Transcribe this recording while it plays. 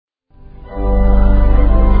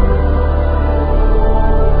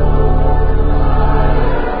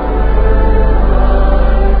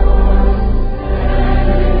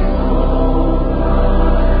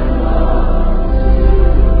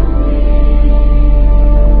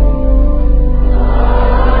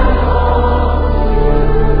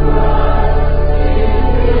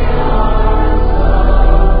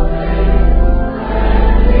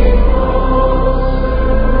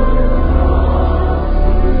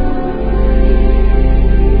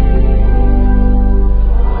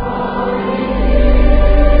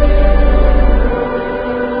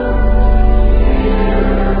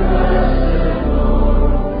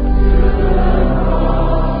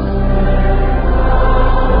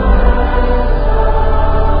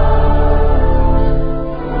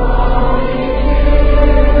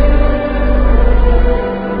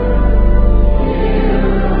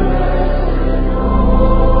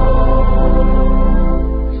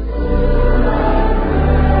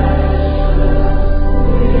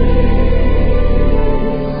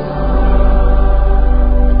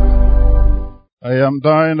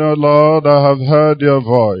thine, O Lord, I have heard your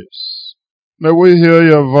voice. May we hear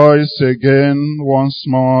your voice again once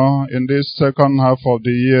more in this second half of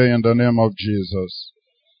the year in the name of Jesus.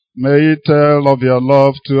 May it tell of your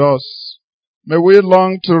love to us. May we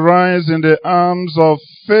long to rise in the arms of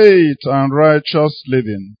faith and righteous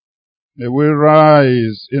living. May we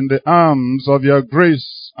rise in the arms of your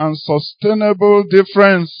grace and sustainable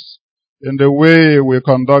difference in the way we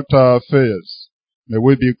conduct our affairs. May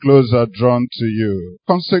we be closer drawn to you.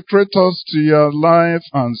 Consecrate us to your life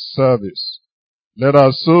and service. Let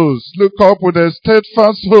our souls look up with a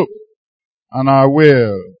steadfast hope, and our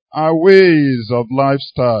will, our ways of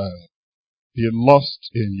lifestyle be lost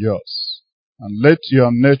in yours. And let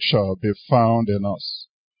your nature be found in us.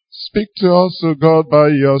 Speak to us, O God, by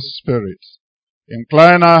your Spirit.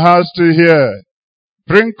 Incline our hearts to hear.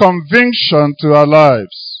 Bring conviction to our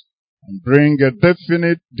lives. And bring a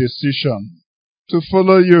definite decision to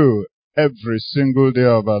follow you every single day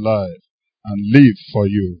of our life and live for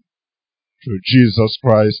you. Through Jesus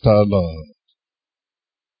Christ our Lord.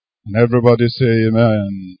 And everybody say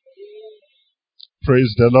amen.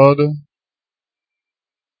 Praise the Lord.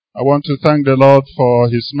 I want to thank the Lord for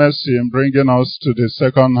His mercy in bringing us to the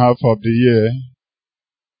second half of the year.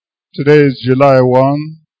 Today is July 1.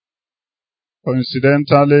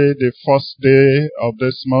 Coincidentally, the first day of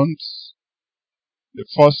this month, the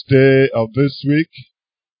first day of this week,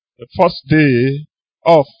 the first day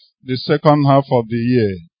of the second half of the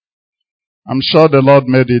year. I'm sure the Lord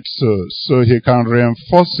made it so He can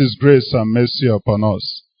reinforce His grace and mercy upon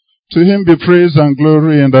us. To Him be praise and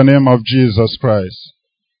glory in the name of Jesus Christ.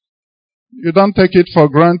 You don't take it for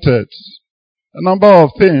granted. A number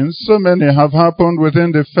of things, so many have happened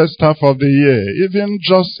within the first half of the year, even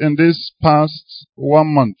just in this past 1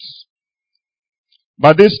 month.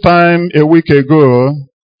 By this time, a week ago,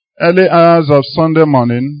 early hours of Sunday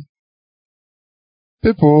morning,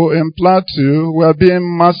 people in Plateau were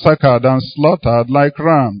being massacred and slaughtered like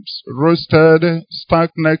rams, roasted,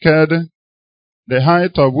 stark naked, the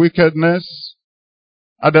height of wickedness.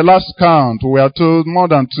 At the last count, we are told more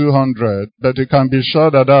than 200, but you can be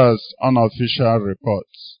sure that that's unofficial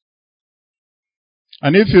reports.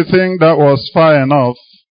 And if you think that was far enough,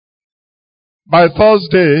 by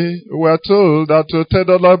Thursday, we are told that to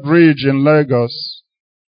Tedola Bridge in Lagos,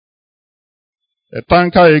 a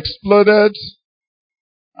tanker exploded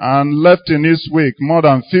and left in its wake more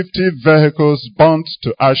than 50 vehicles burnt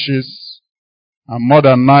to ashes and more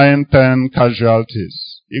than 9-10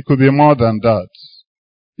 casualties. It could be more than that.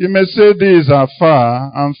 You may say these are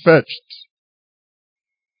far and fetched.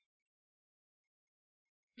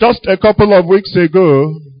 Just a couple of weeks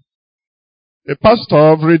ago, a pastor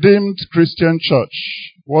of Redeemed Christian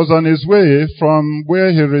Church was on his way from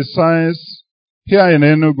where he resides here in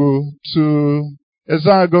Enugu to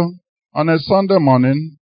Ezago on a Sunday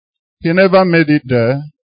morning. He never made it there.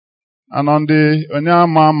 And on the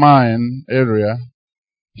Onyama mine area,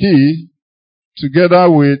 he, together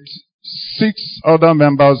with 6 other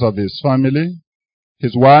members of his family,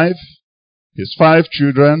 his wife, his 5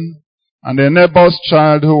 children, and a neighbor's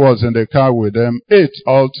child who was in the car with them, 8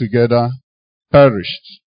 altogether,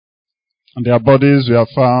 perished. And their bodies were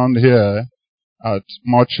found here at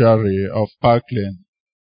mortuary of Parkland.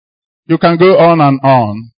 You can go on,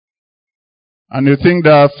 and you think they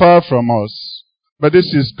are far from us, but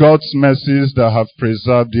this is God's mercies that have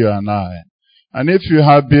preserved you and I. And if you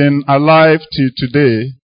have been alive till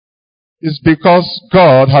today, it's because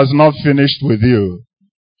God has not finished with you.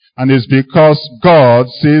 And it's because God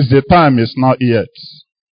says the time is not yet.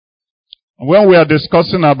 When we are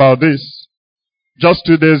discussing about this, just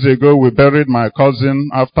 2 days ago we buried my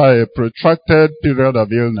cousin after a protracted period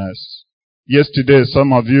of illness. Yesterday,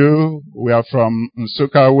 some of you were from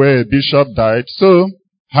Nsukka where a bishop died. So,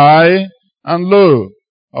 high and low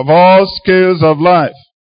of all scales of life.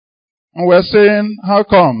 And we're saying, how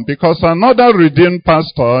come? Because another redeemed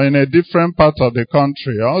pastor in a different part of the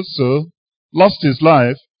country also lost his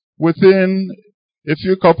life within a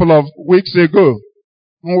few couple of weeks ago.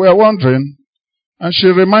 And we're wondering, and she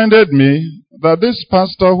reminded me that this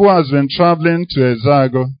pastor who has been traveling to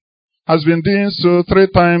Ezago has been doing so 3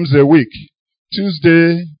 times a week,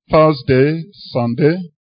 Tuesday, Thursday, Sunday,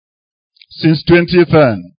 since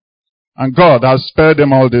 2010. And God has spared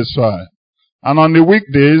him all this while. And on the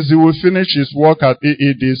weekdays, he will finish his work at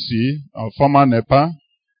EEDC, or former NEPA,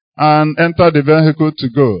 and enter the vehicle to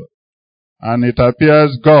go. And it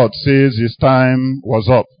appears God says his time was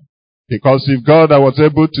up. Because if God was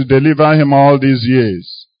able to deliver him all these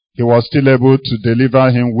years, he was still able to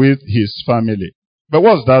deliver him with his family. But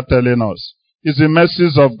what's that telling us? It's the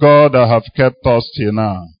mercies of God that have kept us till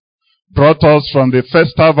now. brought us from the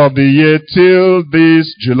first half of the year till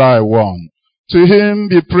this July 1. To him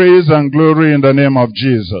be praise and glory in the name of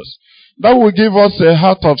Jesus. That will give us a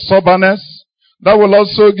heart of soberness. That will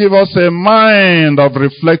also give us a mind of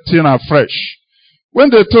reflecting afresh. When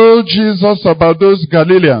they told Jesus about those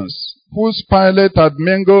Galileans whose Pilate had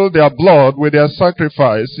mingled their blood with their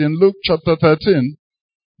sacrifice in Luke chapter 13,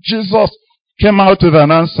 Jesus came out with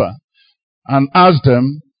an answer and asked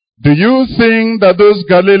them, do you think that those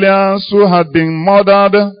Galileans who had been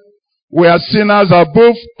murdered were sinners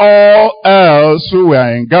above all else who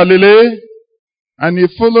were in Galilee? And he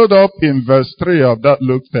followed up in verse 3 of that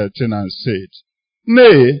Luke 13 and said,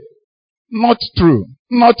 nay, not true,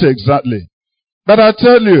 not exactly. But I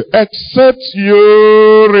tell you, except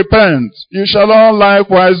you repent, you shall all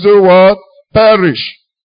likewise do what? Perish.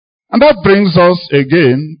 And that brings us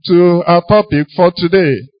again to our topic for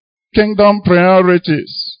today. Kingdom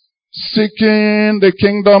priorities. Seeking the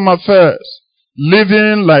kingdom affairs.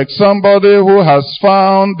 Living like somebody who has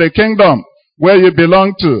found the kingdom where you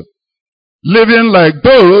belong to. Living like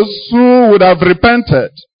those who would have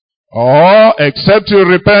repented. Or, except you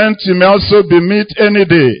repent, you may also be meat any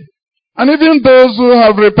day. And even those who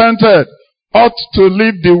have repented ought to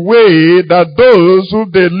live the way that those who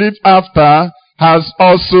they live after has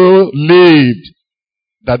also lived,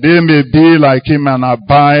 that they may be like him and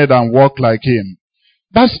abide and walk like him.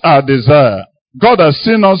 That's our desire. God has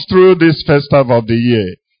seen us through this first half of the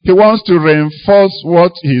year. He wants to reinforce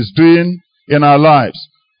what he's doing in our lives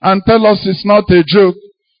and tell us it's not a joke,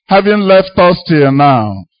 having left us till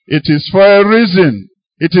now. It is for a reason.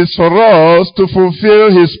 It is for us to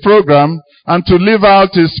fulfill his program and to live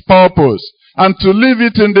out his purpose and to live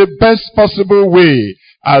it in the best possible way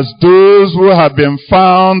as those who have been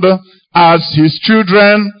found as his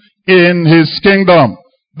children in his kingdom.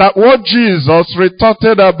 That what Jesus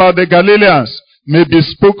retorted about the Galileans may be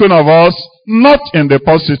spoken of us not in the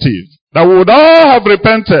positive. That we would all have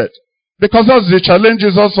repented, because that's the challenge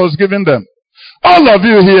Jesus was giving them. All of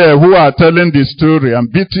you here who are telling the story and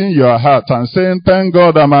beating your heart and saying, thank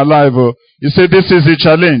God I'm alive. Oh, you say this is a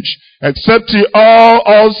challenge. Except you all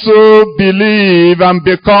also believe and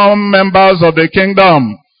become members of the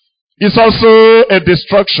kingdom. It's also a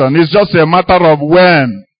destruction. It's just a matter of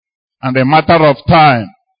when and a matter of time.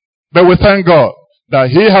 But we thank God that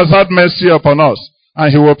he has had mercy upon us and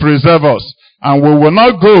he will preserve us. And we will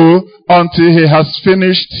not go until he has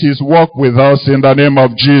finished his work with us in the name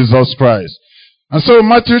of Jesus Christ. And so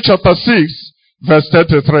Matthew chapter 6, verse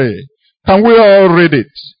 33. Can we all read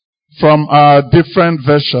it from our different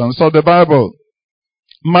versions of the Bible?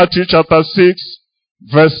 Matthew chapter 6,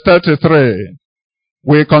 verse 33.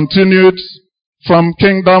 We continued from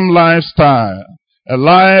Kingdom Lifestyle. A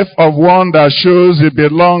life of one that shows it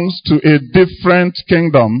belongs to a different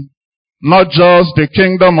kingdom. Not just the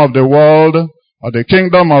kingdom of the world or the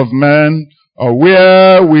kingdom of men or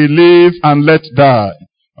where we live and let die.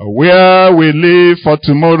 Where we live for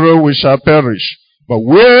tomorrow we shall perish, but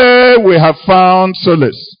where we have found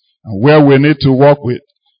solace and where we need to walk with.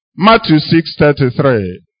 Matthew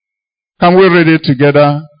 6:33. Can we read it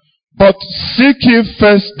together? But seek ye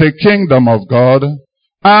first the kingdom of God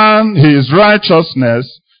and his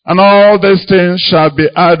righteousness, and all these things shall be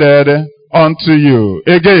added unto you.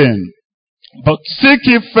 Again. But seek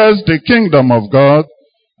ye first the kingdom of God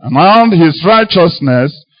and all his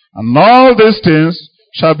righteousness, and all these things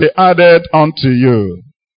shall be added unto you.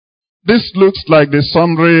 This looks like the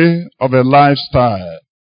summary of a lifestyle.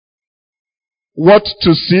 What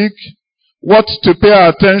to seek, what to pay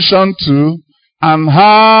attention to, and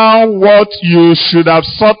how what you should have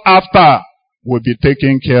sought after will be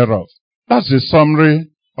taken care of. That's the summary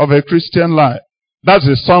of a Christian life. That's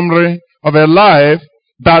the summary of a life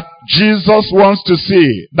that Jesus wants to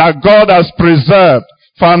see, that God has preserved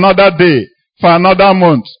for another day, for another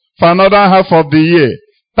month, for another half of the year.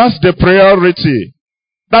 That's the priority.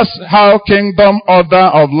 That's how kingdom order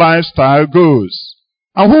of lifestyle goes.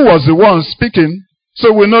 And who was the one speaking?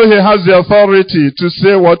 So we know he has the authority to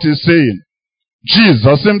say what he's saying.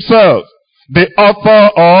 Jesus himself, the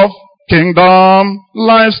author of kingdom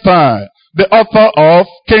lifestyle, the author of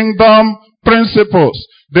kingdom principles,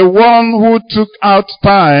 the one who took out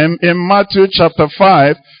time in Matthew chapter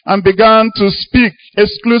 5 and began to speak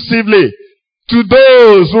exclusively to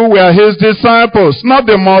those who were his disciples, not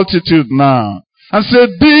the multitude now, and said,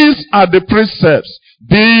 these are the precepts,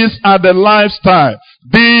 these are the lifestyle,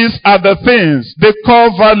 these are the things, the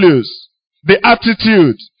core values, the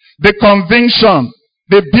attitude, the conviction,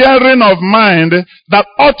 the bearing of mind that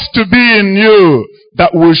ought to be in you,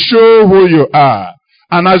 that will show who you are.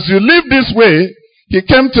 And as you live this way, he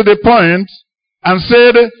came to the point and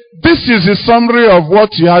said, this is a summary of what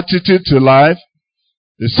your attitude to life,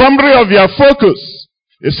 a summary of your focus,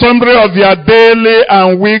 a summary of your daily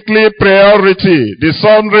and weekly priority, the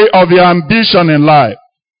summary of your ambition in life.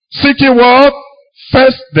 Seek ye what?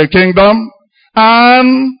 First the kingdom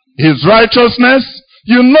and his righteousness.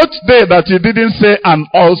 You note there that he didn't say and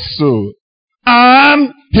also.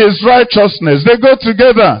 And his righteousness. They go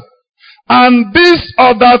together. And these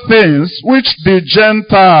other things which the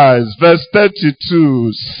Gentiles, verse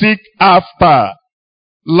 32, seek after.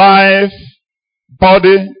 Life,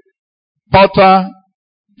 body, butter,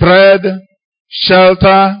 bread,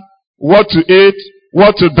 shelter, what to eat,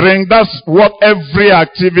 what to drink. That's what every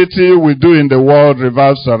activity we do in the world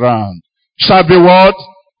revolves around. Shall be what?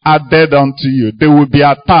 Added unto you. They will be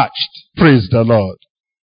attached. Praise the Lord.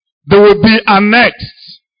 They will be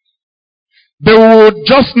annexed. They will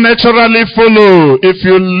just naturally follow if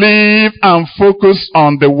you live and focus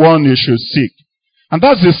on the one you should seek. And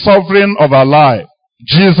that's the sovereign of our life.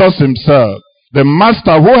 Jesus himself, the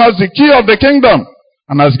master who has the key of the kingdom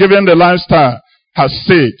and has given the lifestyle, has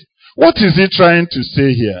said, what is he trying to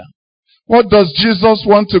say here? What does Jesus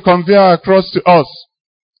want to convey across to us?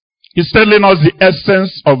 He's telling us the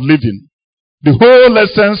essence of living. The whole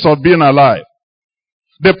essence of being alive.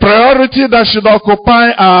 The priority that should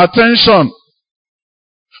occupy our attention.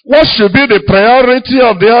 What should be the priority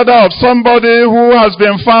of the order of somebody who has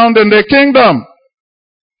been found in the kingdom?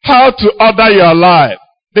 How to order your life.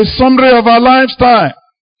 The summary of our lifestyle.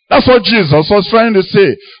 That's what Jesus was trying to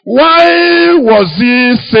say. Why was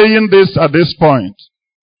he saying this at this point?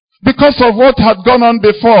 Because of what had gone on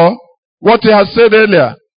before, what he had said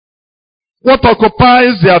earlier. What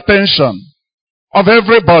occupies the attention of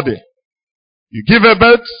everybody? You give a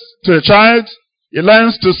birth to a child, he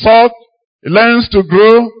learns to suck, he learns to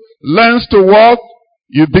grow, learns to walk,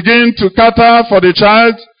 you begin to cater for the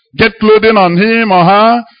child, get clothing on him or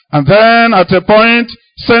her, and then at a point,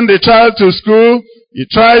 send the child to school, he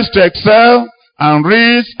tries to excel and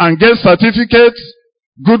read and get certificates,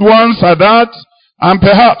 good ones at that, and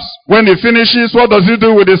perhaps when he finishes, what does he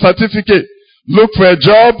do with the certificate? Look for a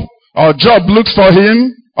job, or job looks for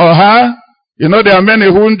him or her. You know, there are many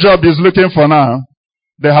whom job is looking for now.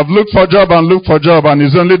 They have looked for job and looked for job, and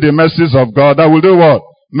it's only the mercies of God that will do what?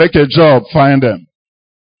 Make a job, find them.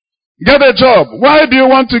 Get a job. Why do you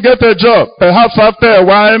want to get a job? Perhaps after a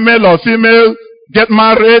while, male or female, get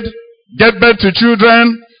married, get birth to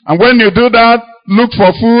children, and when you do that, look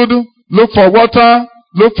for food, look for water,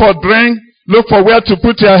 look for drink, look for where to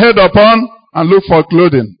put your head upon, and look for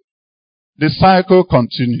clothing. The cycle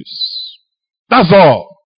continues. That's all.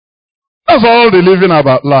 That's all the living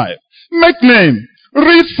about life. Make name.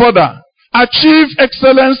 Read further. Achieve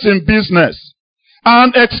excellence in business.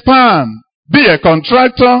 And expand. Be a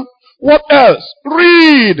contractor. What else?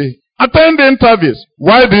 Read. Attend interviews.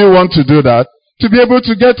 Why do you want to do that? To be able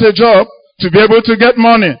to get a job. To be able to get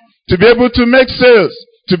money. To be able to make sales.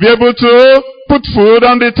 To be able to put food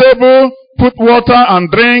on the table. Put water and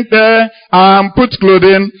drink there. And put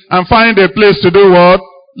clothing. And find a place to do what?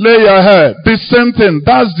 Lay your head. The same thing.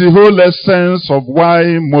 That's the whole essence of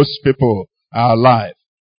why most people are alive.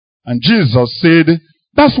 And Jesus said,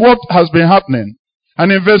 that's what has been happening. And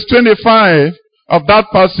in verse 25 of that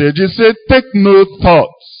passage, he said, take no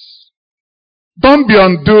thoughts. Don't be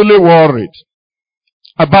unduly worried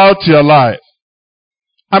about your life.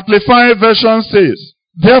 Amplified version says,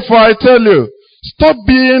 therefore I tell you, stop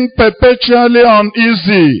being perpetually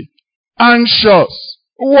uneasy, anxious,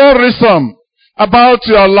 worrisome about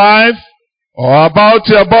your life or about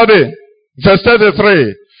your body. Verse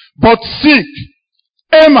 33. But seek,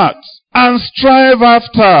 aim at, and strive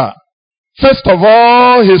after, first of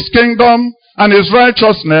all, his kingdom and his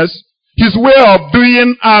righteousness, his way of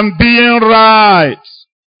doing and being right.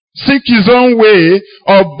 Seek his own way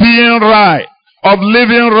of being right, of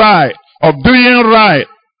living right, of doing right.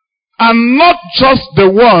 And not just the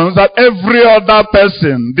ones that every other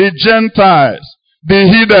person, the Gentiles, the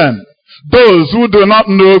heathen, those who do not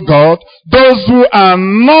know God, those who are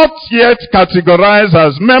not yet categorized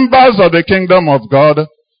as members of the kingdom of God,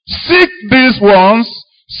 seek these ones,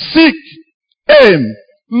 seek, aim,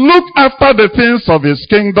 look after the things of his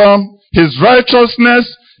kingdom, his righteousness,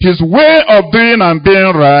 his way of doing and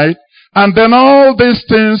being right, and then all these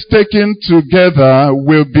things taken together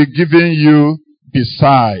will be given you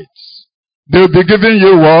besides. They'll be giving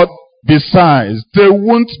you what? Besides. They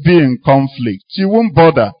won't be in conflict. You won't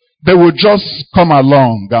bother. They will just come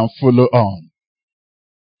along and follow on.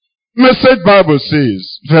 Message Bible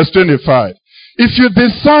says, verse 25, if you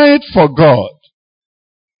decide for God,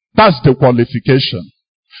 that's the qualification.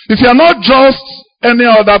 If you're not just any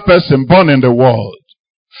other person born in the world,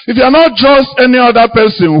 If you are not just any other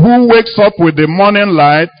person who wakes up with the morning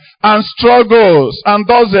light and struggles and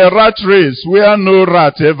does a rat race where no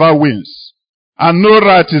rat ever wins and no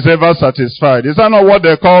rat is ever satisfied, is that not what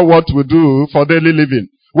they call what we do for daily living?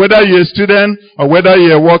 Whether you're a student or whether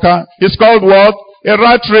you're a worker, it's called what? A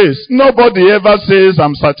rat race. Nobody ever says,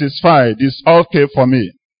 I'm satisfied. It's okay for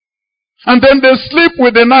me. And then they sleep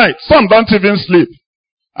with the night. Some don't even sleep.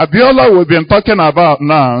 Abiola we've been talking about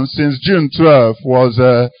now since June 12 was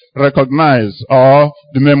recognized or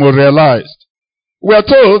memorialized. We are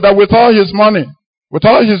told that with all his money, with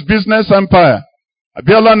all his business empire,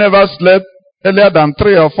 Abiola never slept earlier than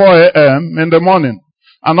 3 or 4 a.m. in the morning.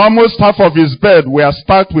 And almost half of his bed were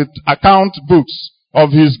stacked with account books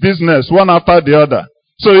of his business, one after the other.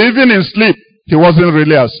 So even in sleep, he wasn't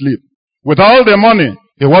really asleep. With all the money,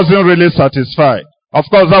 he wasn't really satisfied. Of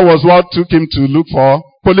course, that was what took him to look for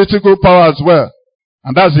political power as well.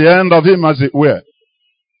 And that's the end of him, as it were.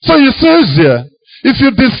 So he says here, if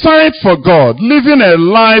you decide for God, living a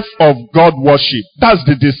life of God worship, that's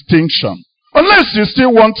the distinction. Unless you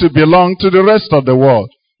still want to belong to the rest of the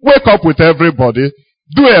world. Wake up with everybody,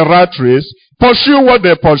 do a rat race, pursue what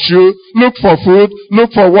they pursue, look for food,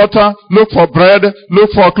 look for water, look for bread,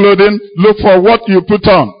 look for clothing, look for what you put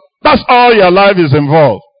on. That's all your life is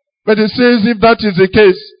involved. But it says if that is the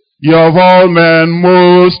case, you are of all men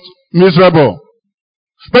most miserable.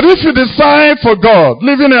 But if you decide for God,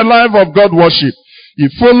 living a life of God worship,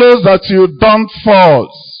 it follows that you don't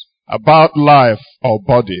fuss about life or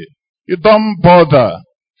body. You don't bother.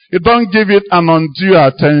 You don't give it an undue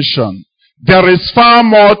attention. There is far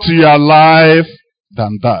more to your life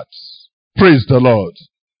than that. Praise the Lord.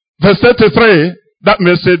 Verse 33, that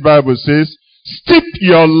Message Bible says, steep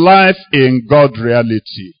your life in God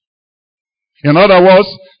reality. In other words,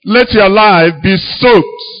 let your life be soaked.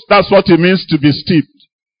 That's what it means to be steeped.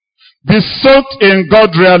 Be soaked in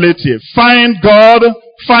God reality. Find God,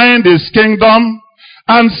 find His kingdom,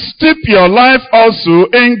 and steep your life also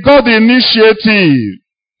in God initiative.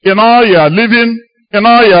 In all your living, in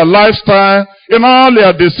all your lifestyle, in all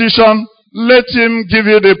your decision, let Him give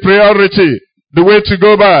you the priority, the way to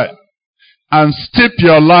go by. And steep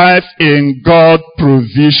your life in God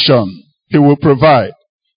provision. He will provide.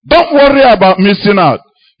 Don't worry about missing out.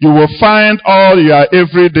 You will find all your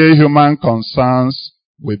everyday human concerns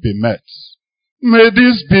will be met. May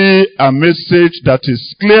this be a message that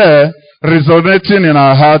is clear, resonating in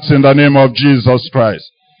our hearts in the name of Jesus Christ.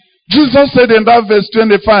 Jesus said in that verse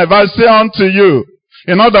 25, I say unto you.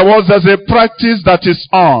 In other words, there's a practice that is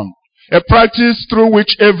on. A practice through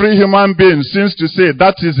which every human being seems to say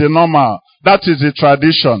that is a normal. That is a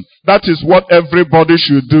tradition. That is what everybody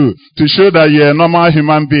should do to show that you're a normal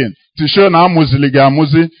human being. To show na muziliga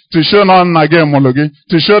muzi, to show na nage mologi,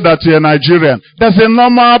 to show that you're a Nigerian. There's a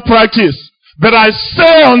normal practice. But I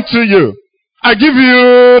say unto you, I give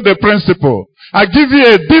you the principle. I give you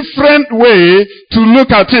a different way to look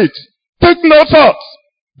at it. Take no thought.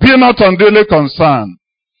 Be not unduly concerned.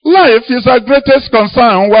 Life is our greatest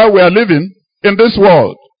concern while we are living in this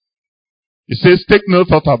world. He says, take no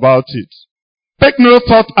thought about it. Take no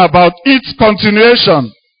thought about its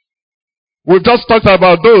continuation. We've just talked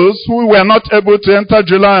about those who were not able to enter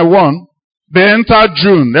July 1. They entered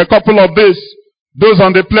June, a couple of days. Those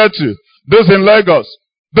on the plateau, those in Lagos,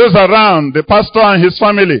 those around, the pastor and his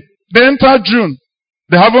family. They entered June.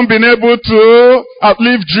 They haven't been able to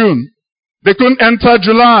outlive June. They couldn't enter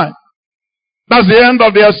July. That's the end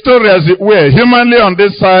of their story, as it were, humanly on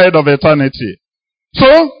this side of eternity. So,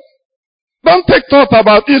 don't take thought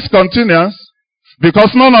about its continuance.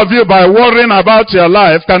 Because none of you, by worrying about your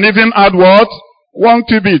life, can even add what? 1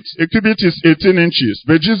 cubit. A cubit is 18 inches.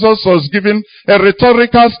 But Jesus was giving a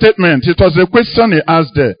rhetorical statement. It was a question he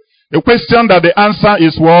asked there. A question that the answer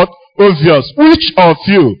is what? Obvious. Which of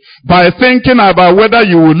you, by thinking about whether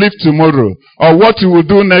you will live tomorrow, or what you will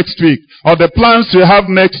do next week, or the plans you have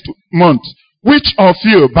next month, which of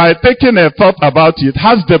you, by taking a thought about it,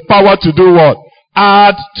 has the power to do what?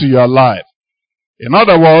 Add to your life. In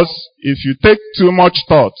other words, if you take too much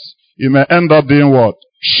thought, you may end up doing what?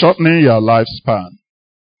 Shortening your lifespan.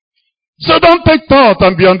 So don't take thought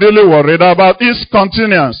and be unduly worried about its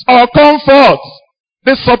continuance or comfort,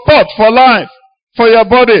 the support for life, for your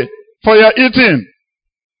body, for your eating.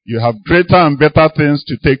 You have greater and better things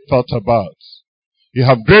to take thought about. You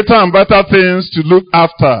have greater and better things to look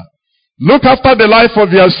after. Look after the life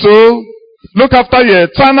of your soul. Look after your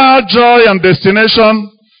eternal joy and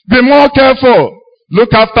destination. Be more careful.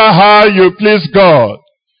 Look after how you please God.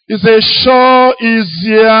 It's a sure,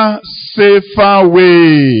 easier, safer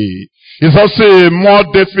way. It's also a more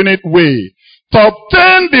definite way to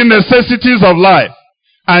obtain the necessities of life.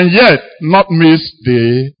 and yet not miss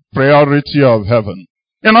the priority of heaven.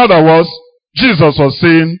 In other words, Jesus was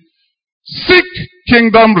saying, seek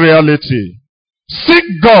kingdom reality. Seek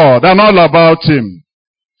God and all about Him.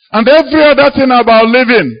 And every other thing about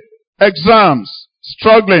living, exams,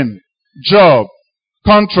 struggling, job,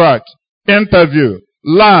 contract, interview,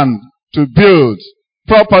 land to build,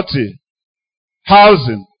 property,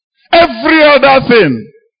 housing, every other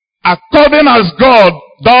thing, according as God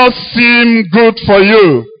does seem good for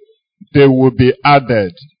you, they will be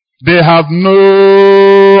added. They have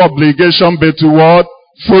no obligation but to what?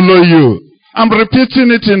 Follow you. I'm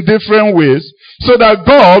repeating it in different ways so that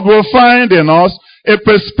God will find in us a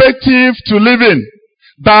perspective to live in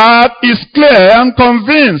that is clear and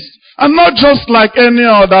convinced, and not just like any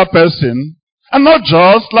other person, and not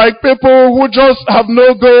just like people who just have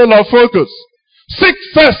no goal or focus. Seek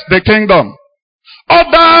first the kingdom.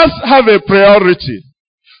 Others have a priority.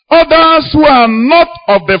 Others who are not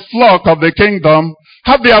of the flock of the kingdom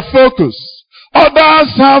have their focus.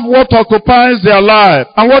 Others have what occupies their life.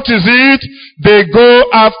 And what is it? They go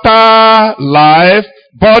after life,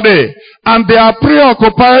 body. And they are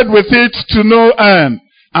preoccupied with it to no end.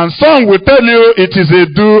 And some will tell you it is a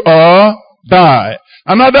do or die.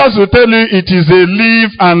 And others will tell you it is a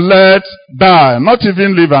live and let die. Not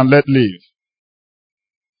even live and let live.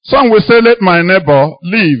 Some will say, let my neighbor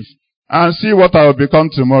live and see what I will become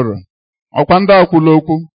tomorrow. Others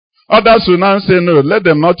will now say, no, let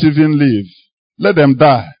them not even live. Let them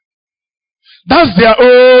die. That's their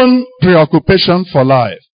own preoccupation for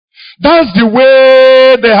life. That's the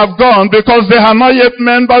way they have gone because they are not yet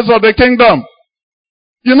members of the kingdom.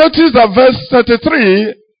 You notice that verse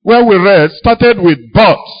 33, where we read, started with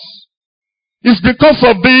buts. It's because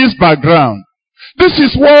of this background. This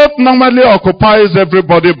is what normally occupies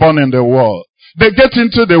everybody born in the world. They get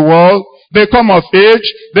into the world, they come of age,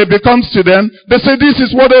 they become students, they say this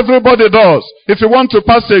is what everybody does. If you want to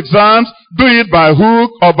pass exams, do it by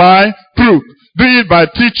hook or by crook. Do it by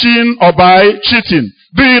teaching or by cheating.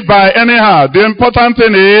 Do it by anyhow. The important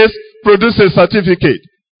thing is, produce a certificate.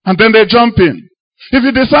 And then they jump in. If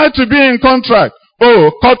you decide to be in contract,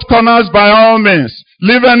 cut corners by all means.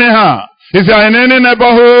 Live anyhow. If you are in any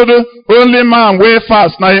neighborhood, only man way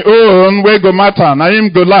fast, na your own way go matter, na him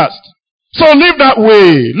go last. So live that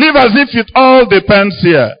way. Live as if it all depends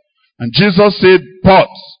here. And Jesus said, but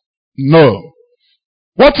no.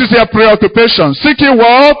 What is your preoccupation? Seeking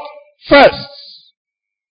what? First.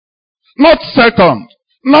 Not second.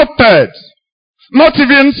 Not third. Not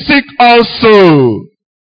even seek also.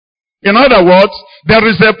 In other words, there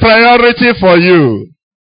is a priority for you.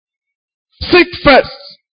 Seek first.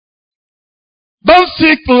 Don't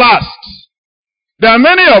seek last. There are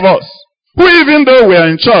many of us who, even though we are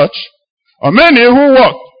in church, or many who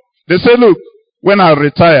work, they say, look, when I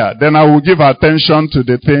retire, then I will give attention to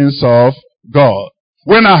the things of God.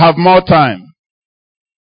 When I have more time.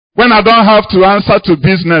 When I don't have to answer to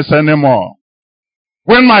business anymore.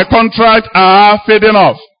 When my contracts are fading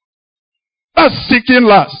off. That's seeking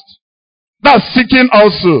last. That's seeking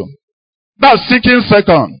also. That's seeking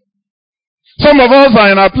second. Some of us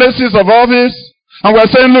are in our places of office, and we're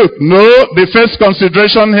saying, look, no, the first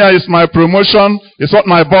consideration here is my promotion, is what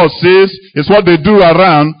my boss says, is what they do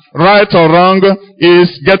around, right or wrong, is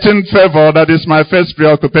getting favor, that is my first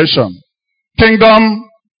preoccupation. Kingdom,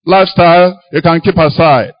 lifestyle, you can keep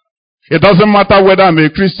aside. It doesn't matter whether I'm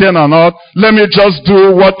a Christian or not, let me just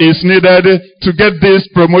do what is needed to get this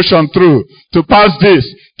promotion through, to pass this,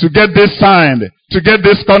 to get this signed, to get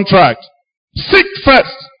this contract. Seek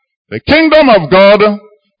first the kingdom of God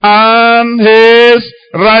and His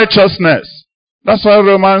righteousness. That's why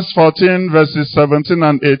Romans 14 verses 17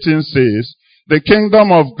 and 18 says, the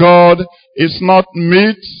kingdom of God is not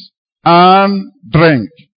meat and drink,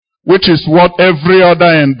 which is what every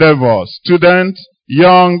other endeavor, student,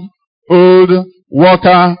 young, old,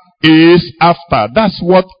 worker, is after. That's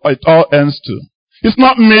what it all ends to. It's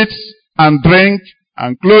not meat and drink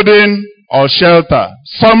and clothing or shelter.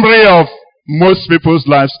 Summary of most people's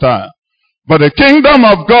lifestyle. But the kingdom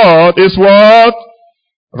of God is what?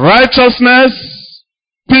 Righteousness,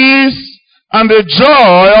 peace, and the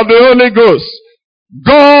joy of the Holy Ghost.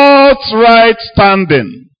 God's right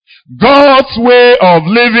standing. God's way of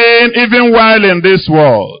living even while in this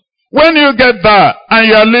world. When you get that and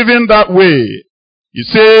you are living that way, He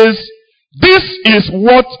says, this is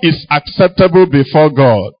what is acceptable before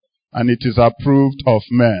God, and it is approved of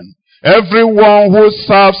men. Everyone who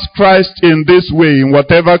serves Christ in this way, in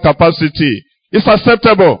whatever capacity, is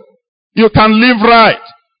acceptable. You can live right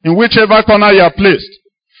in whichever corner you are placed.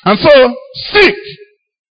 And so, seek.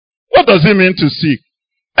 What does it mean to seek?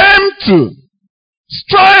 Aim to.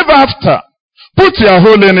 Strive after. Put your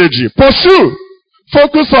whole energy. Pursue.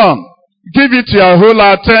 Focus on. Give it your whole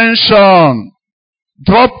attention.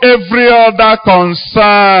 Drop every other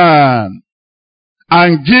concern.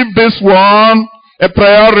 And give this one a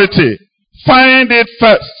priority. Find it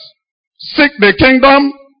first. Seek the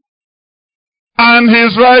kingdom and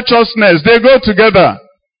his righteousness. They go together.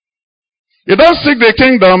 You don't seek the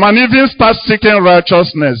kingdom and even start seeking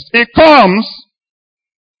righteousness. It comes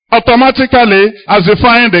automatically as you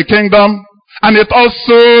find the kingdom, and it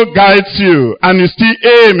also guides you, and you still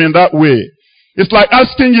aim in that way. It's like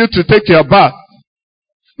asking you to take your bath.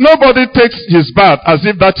 Nobody takes his bath as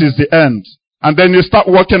if that is the end. And then you start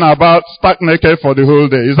walking about stark naked for the whole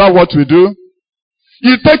day. Is that what we do?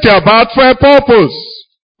 You take your bath for a purpose.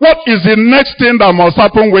 What is the next thing that must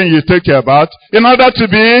happen when you take your bath? In order to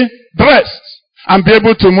be dressed and be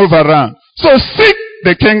able to move around. So seek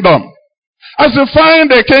the kingdom. As you find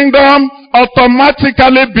the kingdom,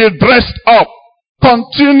 automatically be dressed up.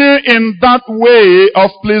 Continue in that way of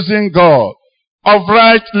pleasing God, of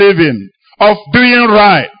right living, of doing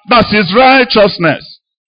right. That's his righteousness.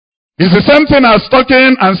 It's the same thing as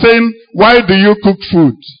talking and saying, why do you cook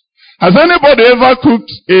food? Has anybody ever cooked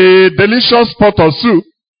a delicious pot of soup?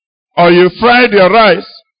 Or you fried your rice?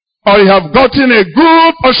 Or you have gotten a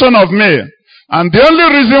good portion of meal? And the only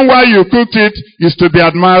reason why you cooked it is to be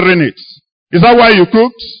admiring it. Is that why you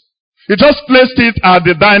cooked? You just placed it at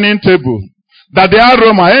the dining table. That the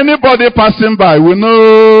aroma, anybody passing by will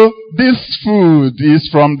know this food is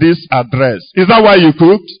from this address. Is that why you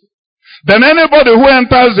cooked? Then anybody who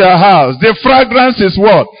enters your house, the fragrance is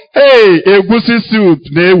what? Hey, egusi soup,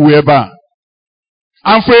 ne-weba.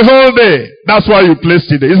 And for a whole day, that's why you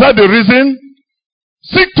placed it there. Is that the reason?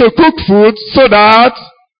 Seek to cook food so that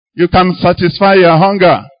you can satisfy your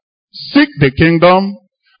hunger. Seek the kingdom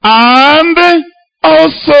and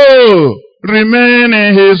also remain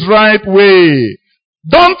in his right way.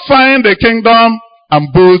 Don't find the kingdom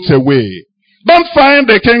and bolt away. Don't find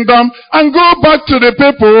the kingdom and go back to the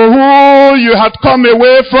people who you had come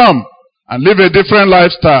away from and live a different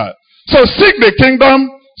lifestyle. So seek the kingdom,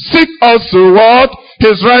 seek also what?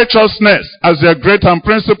 His righteousness as your great and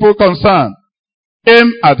principal concern.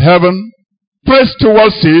 Aim at heaven, press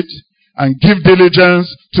towards it, and give diligence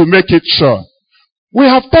to make it sure. We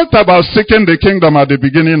have talked about seeking the kingdom at the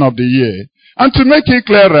beginning of the year. And to make it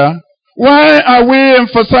clearer, why are we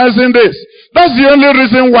emphasizing this? That's the only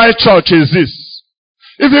reason why church exists.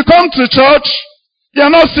 If you come to church, you're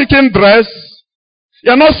not seeking dress,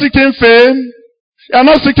 you're not seeking fame, you're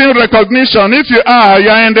not seeking recognition. If you are,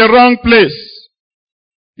 you're in the wrong place.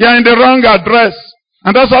 You're in the wrong address.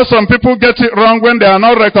 And that's how some people get it wrong when they are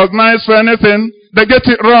not recognized for anything. They get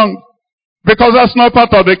it wrong. Because that's not part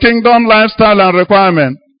of the kingdom lifestyle and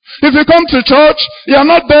requirement. If you come to church, you're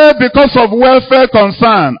not there because of welfare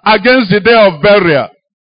concern against the day of burial.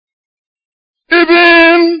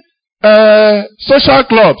 Even social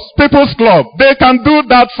clubs, people's club, they can do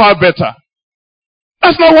that far better.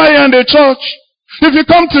 That's not why you're in the church. If you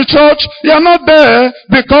come to church, you're not there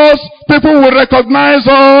because people will recognize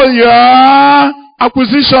all your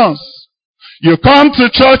acquisitions. You come to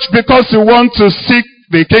church because you want to seek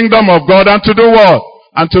the kingdom of God and to do what?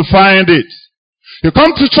 And to find it. You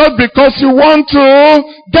come to church because you want to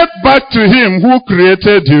get back to him who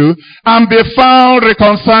created you and be found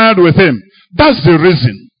reconciled with him. That's the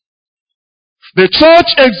reason. The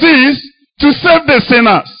church exists to save the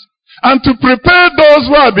sinners and to prepare those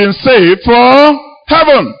who have been saved for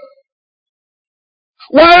heaven.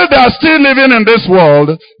 While they are still living in this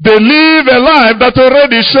world, they live a life that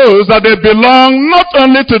already shows that they belong not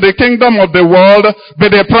only to the kingdom of the world,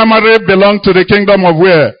 but they primarily belong to the kingdom of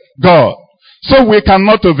where? God. So we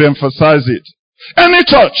cannot overemphasize it. Any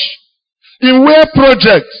church in where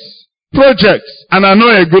projects, and I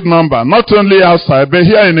know a good number, not only outside, but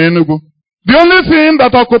here in Enugu. The only thing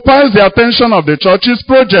that occupies the attention of the church is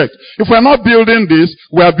project. If we're not building this,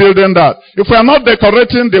 we are building that. If we are not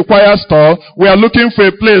decorating the choir stall, we are looking for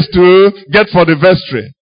a place to get for the vestry.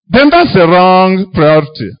 Then that's a wrong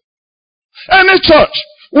priority. Any church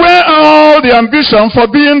where all the ambition for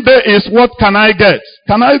being there is what can I get?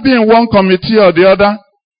 Can I be in one committee or the other?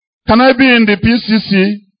 Can I be in the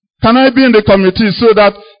PCC? Can I be in the committee so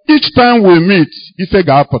that each time we meet, ife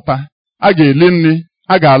ga-apụta, a ga-elinni,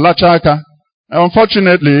 a ga-alacha aka?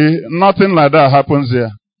 Unfortunately, nothing like that happens here.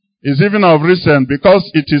 It's even of recent because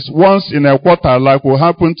it is once in a quarter like will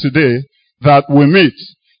happen today that we meet,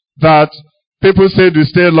 that people said we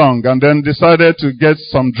stay long and then decided to get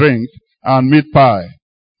some drink and meat pie.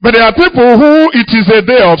 But there are people who it is a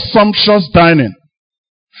day of sumptuous dining.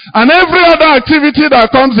 And every other activity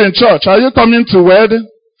that comes in church, are you coming to wed?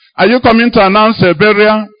 Are you coming to announce a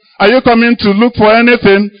burial? Are you coming to look for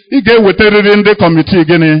anything? He gave with in the committee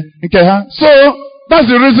again. So, that's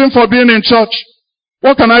the reason for being in church.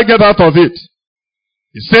 What can I get out of it?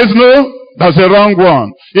 He says no, that's a wrong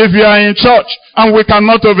one. If you are in church, and we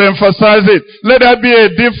cannot overemphasize it, let there be a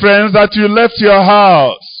difference that you left your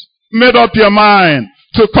house, made up your mind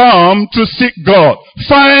to come to seek God.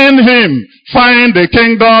 Find Him. Find the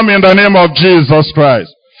kingdom in the name of Jesus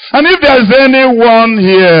Christ. And if there is anyone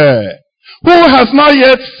here who has not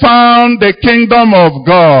yet found the kingdom of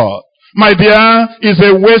God, my dear, it's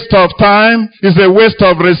a waste of time, it's a waste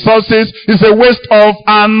of resources, it's a waste of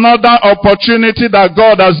another opportunity that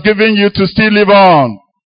God has given you to still live on.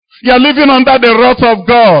 You are living under the wrath of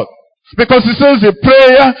God. Because He says the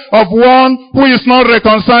prayer of one who is not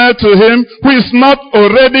reconciled to Him, who is not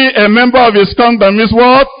already a member of His kingdom, is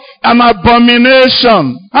what? An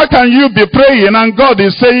abomination. How can you be praying and God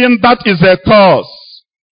is saying that is a curse?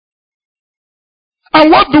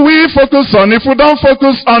 And what do we focus on? If we don't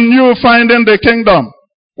focus on you finding the kingdom,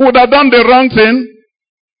 we would have done the wrong thing.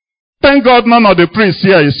 Thank God none of the priests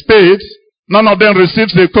here is paid. None of them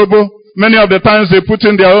receives a kobo. Many of the times they put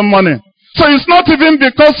in their own money. So it's not even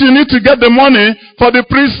because you need to get the money for the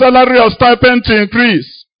priest's salary or stipend to increase.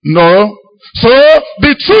 No. So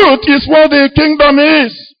the truth is what the kingdom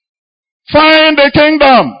is. Find the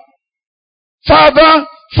kingdom. Father,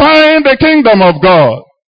 find the kingdom of God.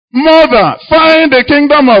 Mother, find the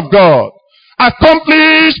kingdom of God.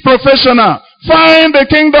 Accomplished professional, find the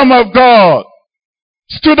kingdom of God.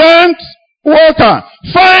 Student, worker,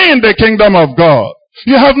 find the kingdom of God.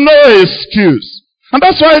 You have no excuse. And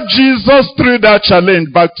that's why Jesus threw that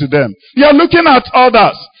challenge back to them. You are looking at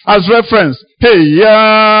others as reference. Hey,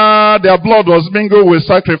 yeah, their blood was mingled with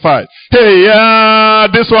sacrifice. Hey, yeah,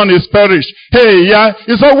 this one is perished. Hey, yeah,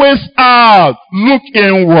 it's always out. Look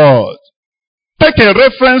inward. Take a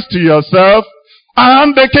reference to yourself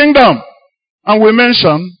and the kingdom. And we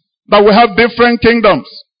mentioned that we have different kingdoms.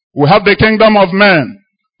 We have the kingdom of men,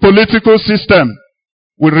 political system.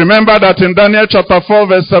 We remember that in Daniel chapter 4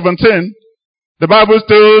 verse 17, the Bible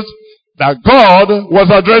tells that God was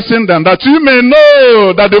addressing them, that you may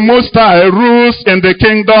know that the Most High rules in the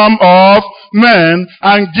kingdom of men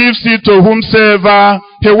and gives it to whomsoever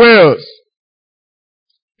He wills.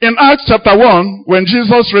 In Acts chapter 1, when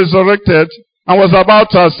Jesus resurrected and was about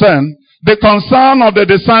to ascend, the concern of the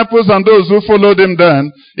disciples and those who followed Him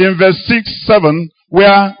then, in verse 6, 7,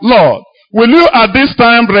 were, Lord, will you at this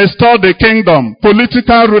time restore the kingdom,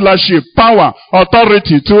 political rulership, power,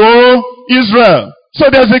 authority to all Israel? So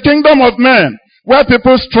there's a kingdom of men where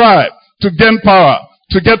people strive to gain power,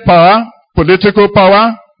 to get power, political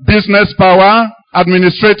power, business power,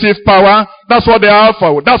 administrative power. That's what they are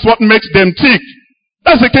for. That's what makes them tick.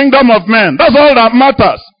 That's the kingdom of men. That's all that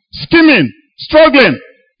matters. Scheming, struggling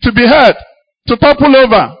to be heard, to topple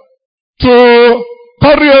over, to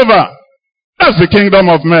carry over. That's the kingdom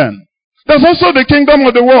of men. There's also the kingdom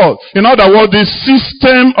of the world. In other words, the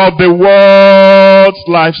system of the world's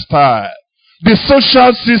lifestyle. The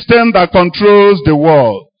social system that controls the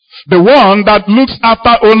world. The one that looks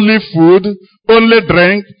after only food, only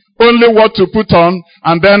drink, only what to put on,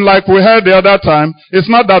 and then like we heard the other time, it's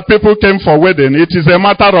not that people came for wedding. It is a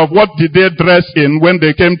matter of what did they dress in when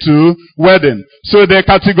they came to wedding. So they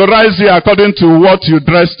categorize you according to what you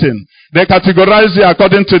dressed in. They categorize you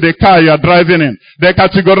according to the car you are driving in. They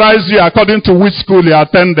categorize you according to which school you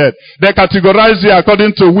attended. They categorize you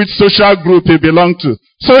according to which social group you belong to.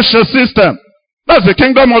 Social system. That's the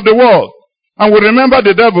kingdom of the world. And we remember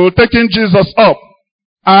the devil taking Jesus up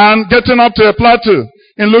and getting up to a plateau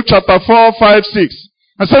in Luke chapter 4, 5, 6.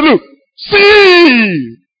 And said, look,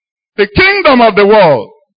 see the kingdom of the world.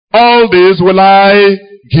 All this will I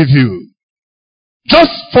give you.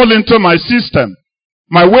 Just fall into my system,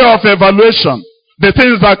 my way of evaluation, the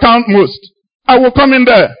things that count most. I will come in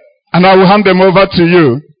there and I will hand them over to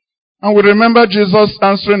you. And we remember Jesus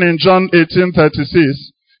answering in John 18:36.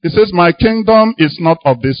 He says, my kingdom is not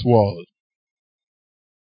of this world.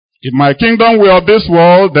 If my kingdom were of this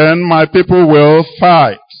world, then my people will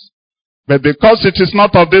fight. But because it is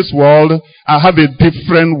not of this world, I have a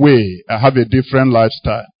different way. I have a different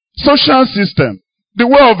lifestyle. Social system, the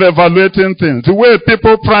way of evaluating things, the way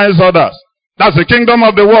people prize others. That's the kingdom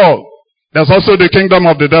of the world. There's also the kingdom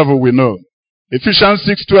of the devil, we know. Ephesians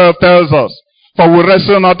 6:12 tells us, for we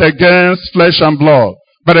wrestle not against flesh and blood,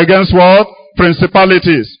 but against what?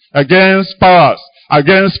 Principalities, against powers,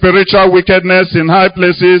 against spiritual wickedness in high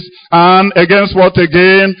places, and against what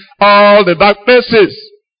again? All the dark places.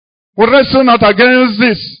 We wrestle not against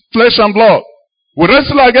this, flesh and blood. We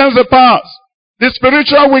wrestle against the powers, the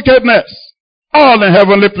spiritual wickedness, all in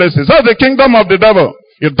heavenly places. That's the kingdom of the devil.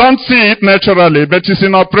 You don't see it naturally, but it's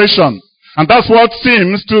in operation. And that's what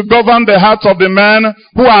seems to govern the hearts of the men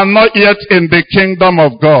who are not yet in the kingdom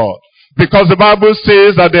of God. Because the Bible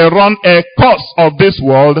says that they run a course of this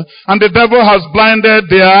world, and the devil has blinded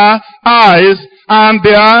their eyes and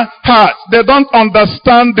their hearts. They don't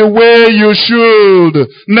understand the way you should.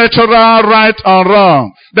 Natural right or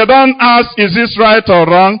wrong. They don't ask, is this right or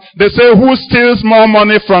wrong? They say, who steals more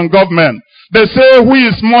money from government? They say, who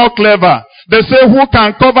is more clever? They say, who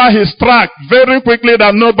can cover his track very quickly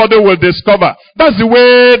that nobody will discover? That's the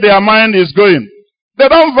way their mind is going.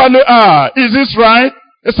 They don't value, is this right?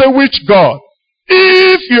 They say, which God?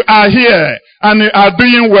 If you are here and you are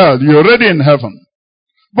doing well, you're already in heaven.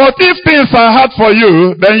 But if things are hard for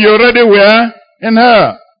you, then you already were in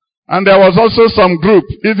hell. And there was also some group,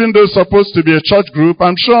 even though supposed to be a church group,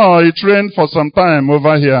 I'm sure it rained for some time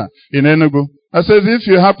over here in Enugu. I said, if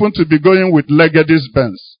you happen to be going with Legady's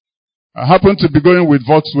Benz, happen to be going with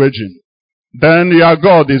Volkswagen, then your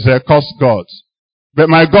God is a cursed God. But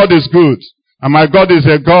my God is good. And my God is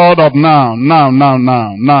a God of now. I'm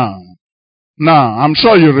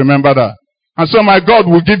sure you remember that. And so my God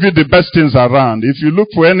will give you the best things around. If you look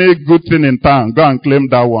for any good thing in town, go and claim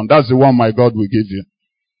that one. That's the one my God will give you.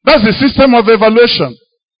 That's the system of evaluation.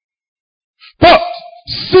 But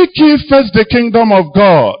seek ye first the kingdom of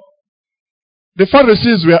God. The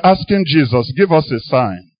Pharisees were asking Jesus, give us a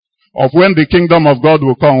sign of when the kingdom of God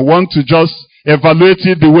will come. We want to just evaluate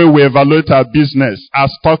it the way we evaluate our business, our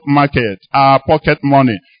stock market, our pocket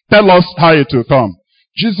money. Tell us how it will come.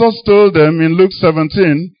 Jesus told them in Luke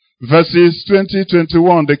 17, verses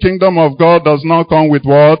 20-21, the kingdom of God does not come with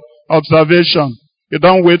what? Observation. You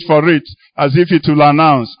don't wait for it as if it will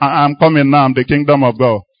announce, I'm coming now, I'm the kingdom of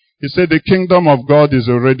God. He said the kingdom of God is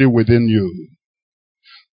already within you.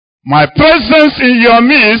 My presence in your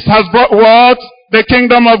midst has brought what? The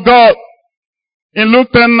kingdom of God. In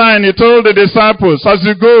Luke 10:9, he told the disciples, as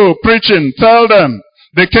you go preaching, tell them,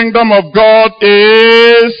 the kingdom of God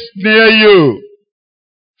is near you.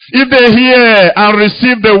 If they hear and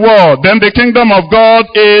receive the word, then the kingdom of God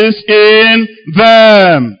is in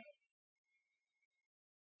them.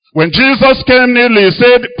 When Jesus came nearly, he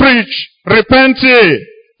said, preach, repent ye,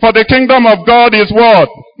 for the kingdom of God is what?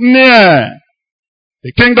 Near.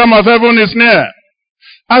 The kingdom of heaven is near.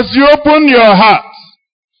 As you open your heart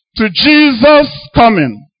to Jesus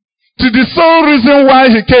coming, to the sole reason why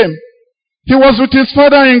he came, he was with his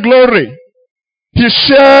Father in glory. He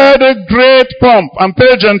shared a great pomp and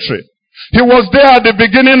pageantry. He was there at the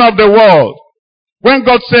beginning of the world when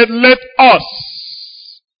God said, let us.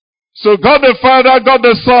 So God the Father, God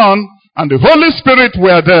the Son, and the Holy Spirit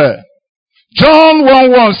were there. John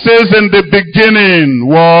 1:1 says, in the beginning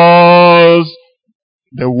was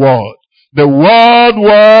the Word. The Word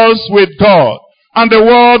was with God, and the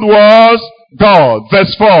Word was God.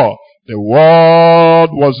 Verse 4, the Word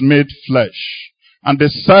was made flesh and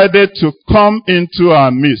decided to come into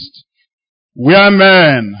our midst, where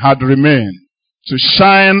men had remained, to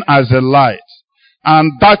shine as a light.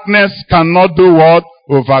 And darkness cannot do what?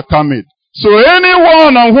 Overcome it. So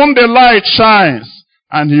anyone on whom the light shines,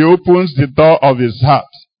 and he opens the door of his heart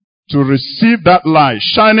to receive that light,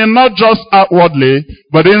 shining not just outwardly,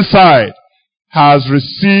 but inside, has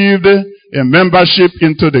received a membership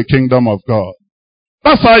into the kingdom of God.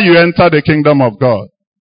 That's how you enter the kingdom of God.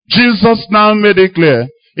 Jesus now made it clear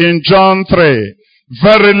in John 3,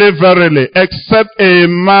 verily, verily, except a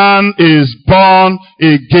man is born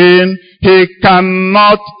again, he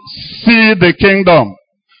cannot see the kingdom.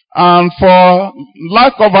 And for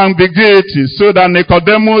lack of ambiguity, so that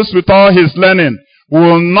Nicodemus with all his learning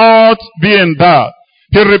will not be in doubt,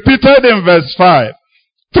 he repeated in verse 5,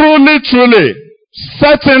 truly, truly,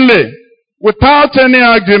 certainly, without any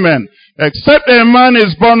argument, except a man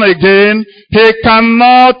is born again, he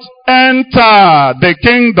cannot enter the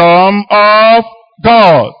kingdom of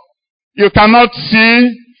God. You cannot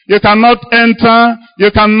see, you cannot enter,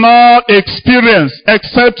 you cannot experience,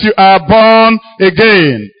 except you are born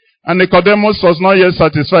again. And Nicodemus was not yet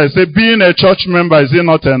satisfied. He said, being a church member, is it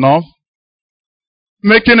not enough?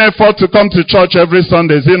 Making effort to come to church every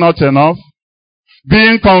Sunday, is it not enough?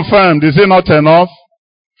 Being confirmed, is it not enough?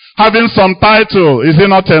 Having some title, is it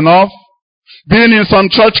not enough? Being in some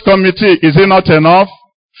church committee, is it not enough?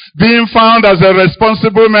 Being found as a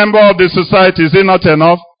responsible member of the society, is it not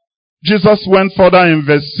enough? Jesus went further in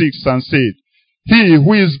verse 6 and said, he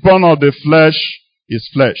who is born of the flesh is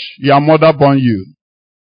flesh. Your mother born you.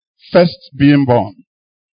 First being born.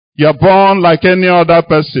 You're born like any other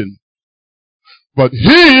person. But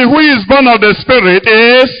he who is born of the Spirit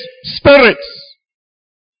is spirit.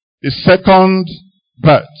 The second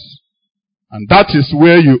birth. And that is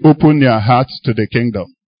where you open your heart to the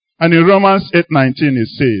kingdom. And in Romans 8:19 it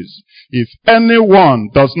says, if anyone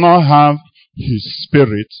does not have his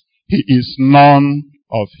Spirit, he is none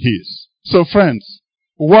of his. So friends,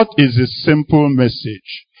 what is the simple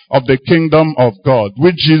message of the kingdom of God,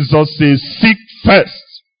 which Jesus says, seek first.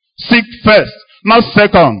 Seek first, not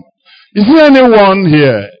second. Is there anyone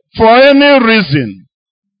here, for any reason,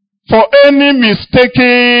 for any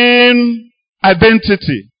mistaken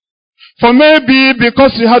identity, for maybe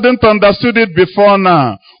because you hadn't understood it before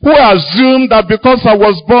now, who assumed that because I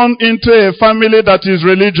was born into a family that is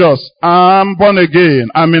religious, I'm born again,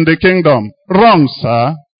 I'm in the kingdom? Wrong,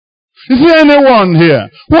 sir. Is there anyone here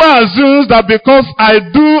who assumes that because I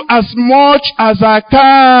do as much as I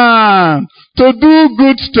can to do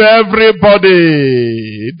good to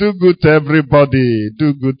everybody, do good to everybody,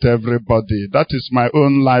 do good to everybody, that is my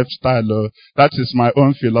own lifestyle, that is my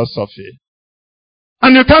own philosophy.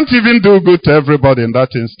 And you can't even do good to everybody in that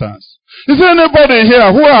instance. Is there anybody here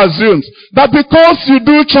who assumes that because you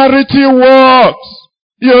do charity works,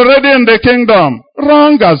 you're already in the kingdom?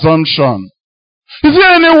 Wrong assumption. Is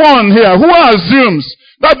there anyone here who assumes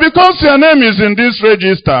that because your name is in this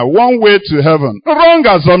register, one way to heaven? Wrong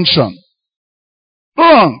assumption.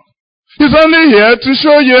 Wrong. He's only here to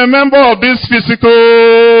show you a member of this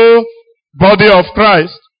physical body of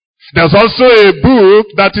Christ. There's also a book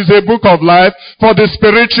that is a book of life for the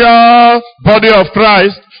spiritual body of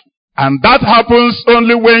Christ. And that happens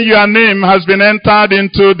only when your name has been entered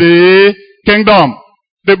into the kingdom,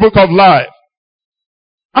 the book of life.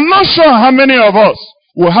 I'm not sure how many of us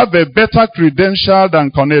will have a better credential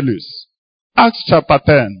than Cornelius. Acts chapter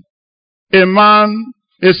 10. A man,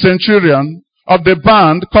 a centurion of the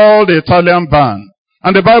band called the Italian band.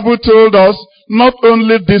 And the Bible told us not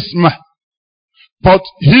only this man, but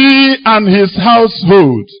he and his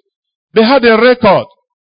household, they had a record.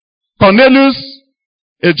 Cornelius,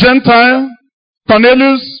 a Gentile,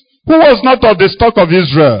 Cornelius, who was not of the stock of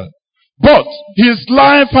Israel. But his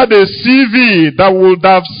life had a CV that would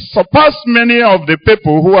have surpassed many of the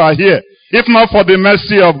people who are here, if not for the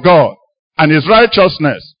mercy of God and his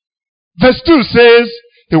righteousness. Verse 2 says,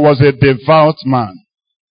 he was a devout man.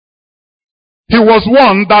 He was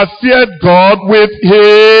one that feared God with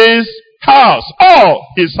his house, all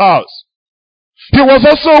his house. He was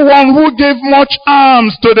also one who gave much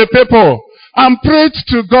alms to the people and prayed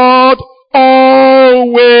to God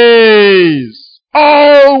always.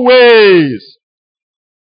 Always.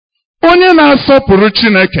 Onye na-asọpụrụ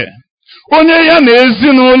Chineke. Onye ya na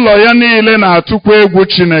ezinụlọ ya niile na-atụkwa egwu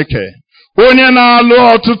Chineke. Onye na-alụ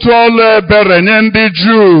ọtụtụ ọlụ ebere nye ndị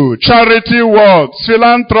Juu, charity works,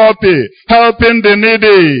 philanthropy, helping the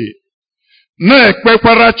needy.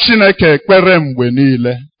 Na-ekpekwara Chineke ekpere mgbe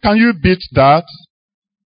niile. Can you beat that?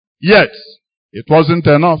 Yet, it wasn't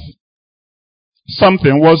enough.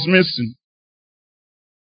 Something was missing.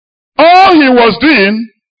 All he was doing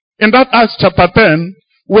in that Acts chapter 10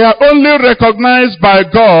 were only recognized by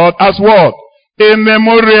God as what? A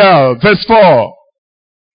memorial. Verse 4.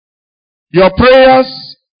 Your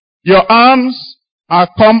prayers, your alms are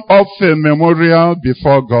come off a memorial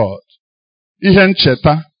before God. Ihe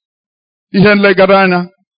ncheta. Ihe nlegara anya.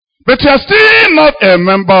 But you are still not a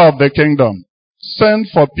member of the kingdom. Send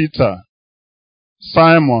for Peter,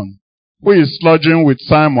 Simon, who is lodging with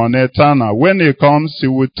Simon Eternal. When he comes, he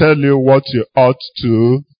will tell you what you ought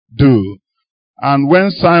to do. And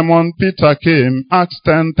when Simon Peter came, Acts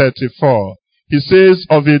 10:34, he says,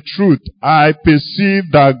 of a truth, I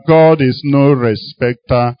perceive that God is no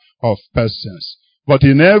respecter of persons. But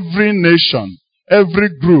in every nation,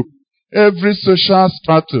 every group, every social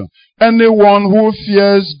stratum, anyone who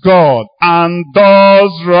fears God and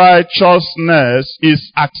does righteousness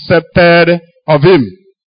is accepted of him.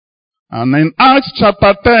 And in Acts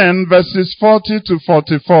chapter 10, verses 40 to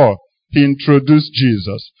 44, he introduced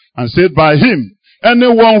Jesus and said, by him,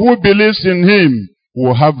 anyone who believes in him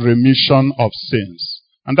will have remission of sins.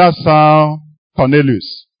 And that's how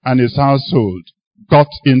Cornelius and his household got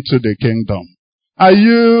into the kingdom. Are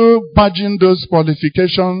you badging those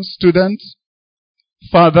qualifications, students?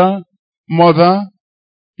 Father, mother,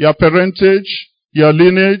 your parentage, your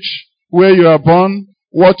lineage, where you are born,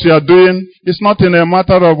 what you are doing, it's not in a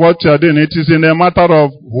matter of what you are doing. It is in a matter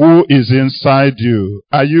of who is inside you.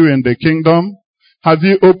 Are you in the kingdom? Have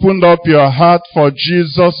you opened up your heart for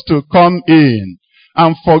Jesus to come in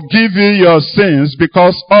and forgive you your sins,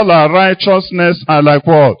 because all our righteousness are like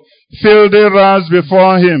what? Filthy rags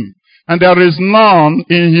before him. And there is none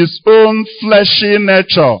in his own fleshy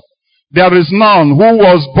nature. There is none who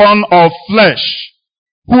was born of flesh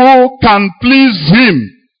who can please him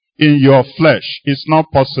in your flesh. It's not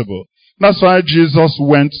possible. That's why Jesus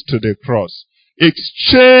went to the cross,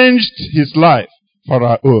 exchanged his life for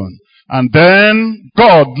our own. And then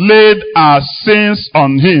God laid our sins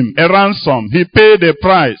on him, a ransom. He paid a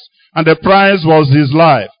price, and the price was his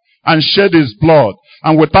life, and shed his blood.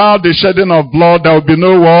 And without the shedding of blood, there will be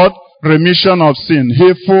no what? Remission of sin.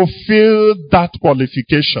 He fulfilled that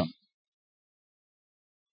qualification.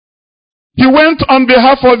 He went on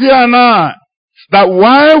behalf of you and I, that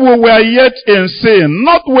while we were yet in sin,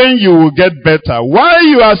 not when you will get better, while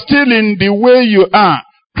you are still in the way you are,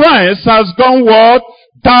 Christ has gone what?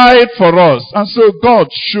 Died for us. And so God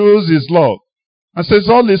shows his love and says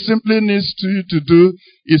all he simply needs you to do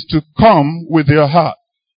is to come with your heart.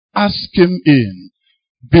 Ask him in.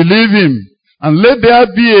 Believe him. And let there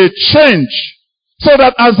be a change, so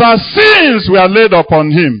that as our sins were laid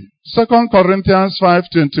upon him. 2 Corinthians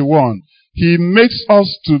 5:21. He makes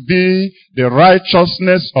us to be the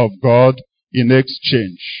righteousness of God in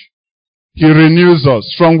exchange. He renews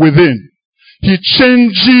us from within. He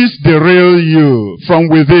changes the real you from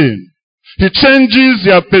within. He changes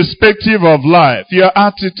your perspective of life, your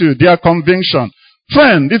attitude, your conviction.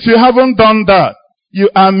 Friend, if you haven't done that, you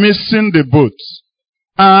are missing the boat.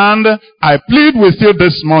 And I plead with you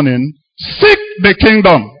this morning, seek the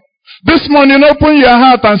kingdom. This morning, open your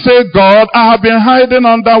heart and say, God, I have been hiding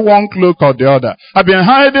under one cloak or the other. I've been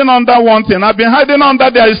hiding under one thing. I've been hiding under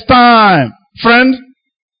there is time. Friend,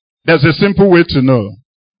 there's a simple way to know.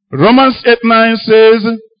 Romans 8:9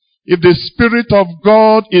 says, if the Spirit of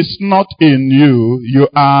God is not in you, you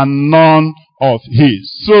are none of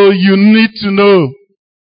his. So you need to know.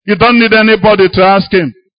 You don't need anybody to ask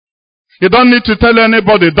him. You don't need to tell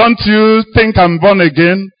anybody, don't you think I'm born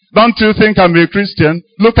again? Don't you think I'm a Christian?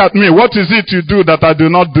 Look at me. What is it you do that I do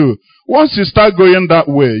not do? Once you start going that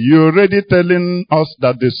way, you're already telling us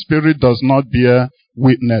that the Spirit does not bear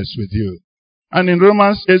witness with you. And in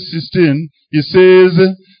Romans 8:16, it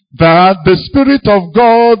says that the Spirit of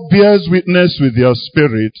God bears witness with your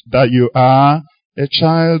spirit that you are a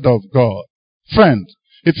child of God. Friend,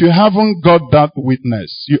 if you haven't got that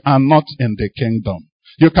witness, you are not in the kingdom.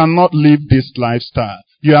 You cannot live this lifestyle.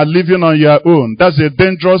 You are living on your own. That's a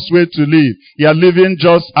dangerous way to live. You are living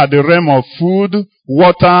just at the realm of food,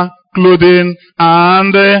 water, clothing,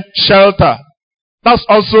 and shelter. That's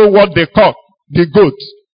also what they caught the goats.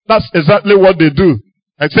 That's exactly what they do.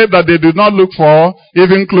 Except that they do not look for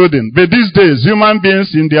even clothing. But these days, human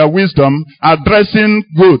beings in their wisdom are dressing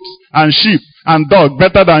goats and sheep and dogs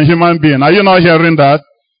better than human beings. Are you not hearing that?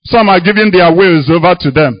 Some are giving their wills over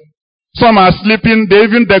to them. Some are sleeping, they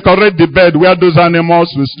even decorate the bed where those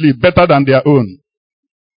animals will sleep better than their own.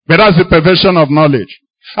 But that's the perversion of knowledge.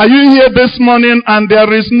 Are you here this morning and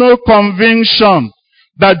there is no conviction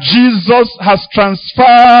that Jesus has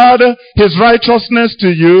transferred his righteousness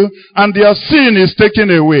to you and your sin is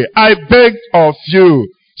taken away? I beg of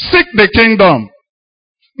you, seek the kingdom.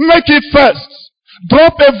 Make it first.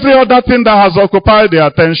 Drop every other thing that has occupied the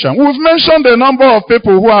attention. We've mentioned the number of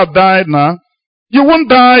people who have died now. You won't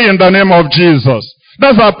die in the name of Jesus.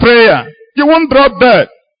 That's our prayer. You won't drop dead.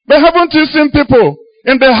 But haven't you seen people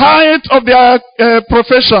in the height of their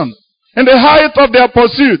profession, in the height of their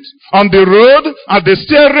pursuit, on the road, at the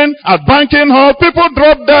steering, at banking hall, people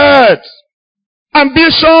drop dead.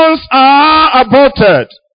 Ambitions are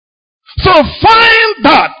aborted. So find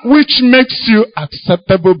that which makes you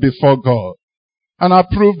acceptable before God and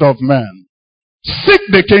approved of men. Seek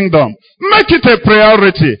the kingdom. Make it a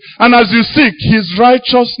priority. And as you seek, his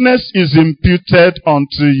righteousness is imputed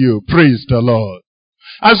unto you. Praise the Lord.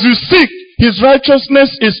 As you seek, his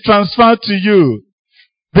righteousness is transferred to you.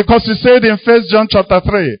 Because he said in 1 John chapter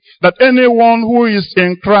 3, that anyone who is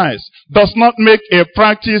in Christ does not make a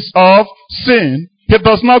practice of sin. He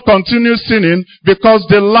does not continue sinning because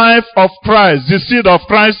the life of Christ, the seed of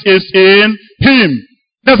Christ is in him.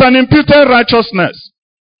 There's an imputed righteousness.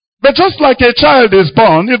 But just like a child is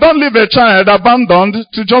born, you don't leave a child abandoned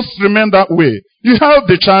to just remain that way. You help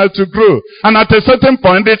the child to grow. And at a certain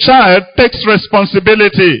point, the child takes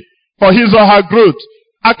responsibility for his or her growth,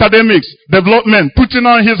 academics, development, putting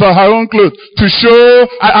on his or her own clothes to show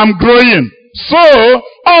I am growing. So,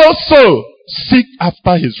 also, seek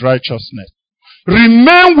after his righteousness.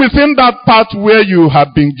 Remain within that path where you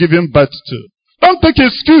have been given birth to. Don't take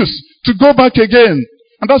excuse to go back again.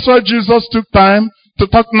 And that's why Jesus took time to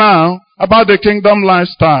talk now about the kingdom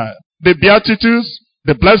lifestyle. The beatitudes,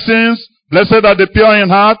 the blessings, blessed are the pure in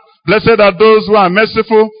heart, blessed are those who are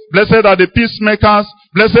merciful, blessed are the peacemakers,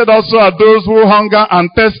 blessed also are those who hunger and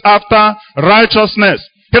thirst after righteousness.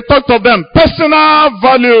 He talked of them, personal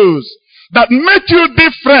values that make you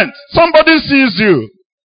different. Somebody sees you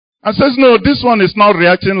and says, no, this one is not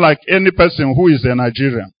reacting like any person who is a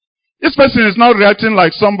Nigerian. This person is not reacting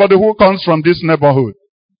like somebody who comes from this neighborhood.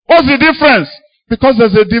 What's the difference? Because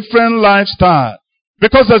there's a different lifestyle.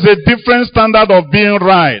 Because there's a different standard of being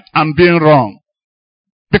right and being wrong.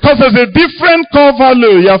 Because there's a different core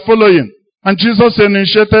value you are following. And Jesus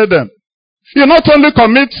initiated them. You not only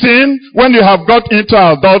commit sin when you have got into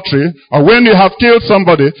adultery or when you have killed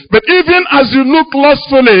somebody, but even as you look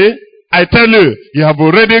lustfully, I tell you, you have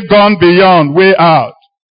already gone beyond, way out.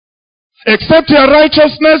 Except your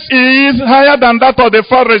righteousness is higher than that of the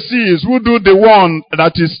Pharisees who do the one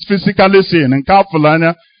that is physically sin in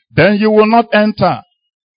California, then you will not enter.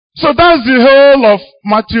 So that's the whole of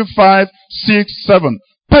Matthew 5, 6, 7.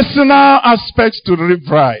 Personal aspects to live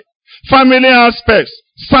right. Family aspects.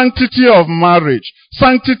 Sanctity of marriage.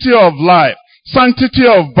 Sanctity of life. Sanctity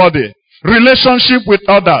of body. Relationship with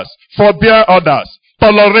others. Forbear others.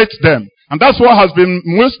 Tolerate them. And that's what has been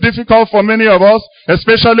most difficult for many of us,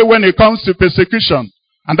 especially when it comes to persecution.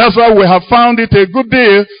 And that's why we have found it a good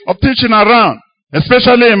deal of teaching around,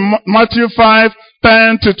 especially in Matthew 5,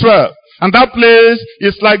 10 to 12. And that place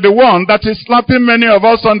is like the one that is slapping many of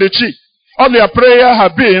us on the cheek. All your prayer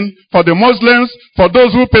have been for the Muslims, for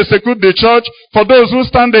those who persecute the church, for those who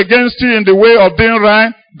stand against you in the way of doing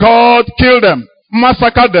right. God, kill them,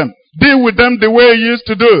 massacre them, deal with them the way you used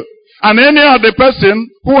to do. And any other person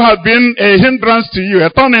who has been a hindrance to you, a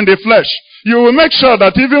thorn in the flesh, you will make sure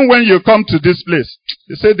that even when you come to this place,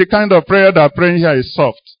 you say the kind of prayer that I'm praying here is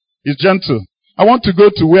soft, it's gentle. I want to go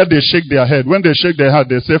to where they shake their head. When they shake their head,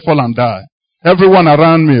 they say, fall and die. Everyone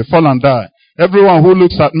around me, fall and die. Everyone who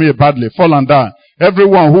looks at me badly, fall and die.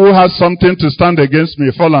 Everyone who has something to stand against me,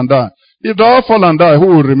 fall and die. If they all fall and die, who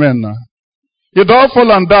will remain now? If they all fall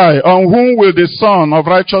and die, on whom will the Son of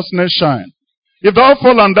righteousness shine? If they all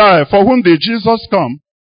fall and die, for whom did Jesus come?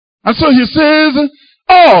 And so he says,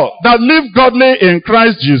 all that live godly in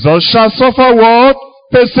Christ Jesus shall suffer what?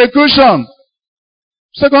 Persecution.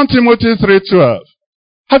 2 Timothy 3:12.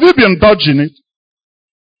 Have you been dodging it?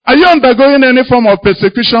 Are you undergoing any form of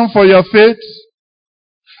persecution for your faith?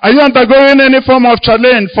 Are you undergoing any form of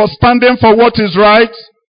challenge for standing for what is right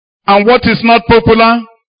and what is not popular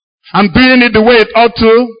and doing it the way it ought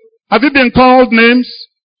to? Have you been called names?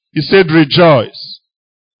 He said, rejoice.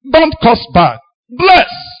 Don't curse back. Bless.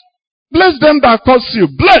 Bless them that curse you.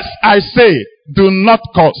 Bless, I say, do not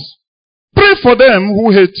curse. Pray for them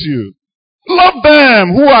who hate you. Love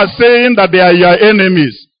them who are saying that they are your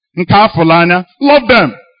enemies. Love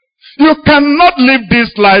them. You cannot live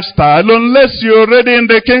this lifestyle unless you're already in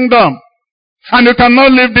the kingdom. And you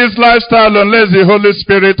cannot live this lifestyle unless the Holy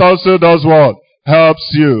Spirit also does what? Helps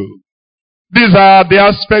you. These are the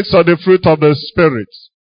aspects of the fruit of the Spirit.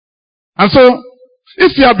 And so,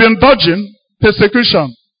 if you have been dodging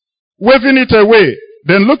persecution, waving it away,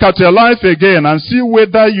 then look at your life again and see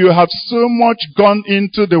whether you have so much gone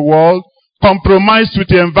into the world, compromised with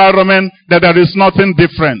the environment, that there is nothing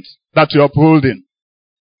different that you're upholding.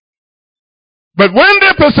 But when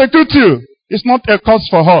they persecute you, it's not a cause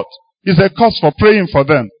for hurt. It's a cause for praying for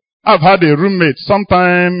them. I've had a roommate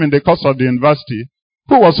sometime in the course of the university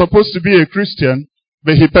who was supposed to be a Christian,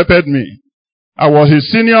 but he peppered me. I was his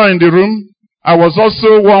senior in the room. I was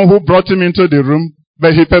also one who brought him into the room,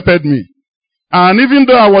 but he peppered me. And even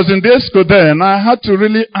though I was in the ESCO then, I had to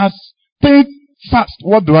really think fast,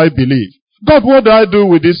 what do I believe? God, what do I do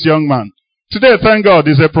with this young man? Today, thank God,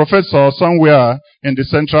 he's a professor somewhere in the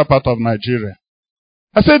central part of Nigeria.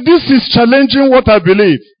 I said, this is challenging what I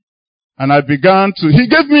believe. And I began to, he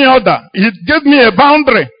gave me order. He gave me a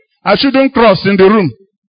boundary. I shouldn't cross in the room.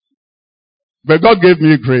 But God gave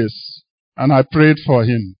me grace. And I prayed for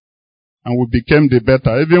him. And we became the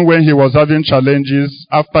better. Even when he was having challenges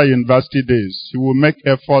after university days, he would make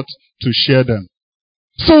effort to share them.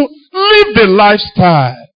 So, live the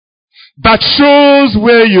lifestyle that shows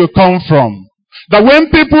where you come from. That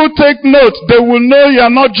when people take note, they will know you are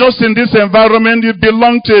not just in this environment, you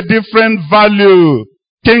belong to a different value.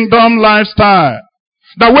 Kingdom lifestyle.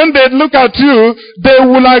 That when they look at you, they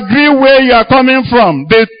will agree where you are coming from.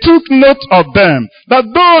 They took note of them. That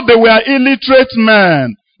though they were illiterate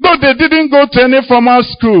men, though they didn't go to any formal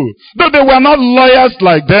school, though they were not lawyers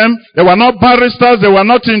like them, they were not barristers, they were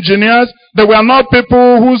not engineers, they were not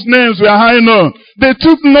people whose names were high known. They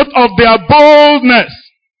took note of their boldness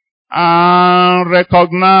and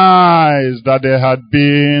recognized that they had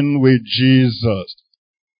been with Jesus.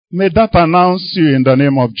 May that announce you in the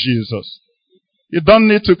name of Jesus. You don't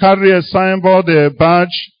need to carry a signboard, a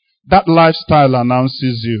badge. That lifestyle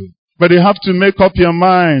announces you. But you have to make up your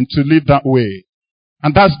mind to live that way.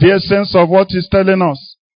 And that's the essence of what he's telling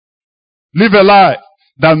us. Live a life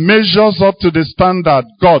that measures up to the standard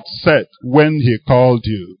God set when he called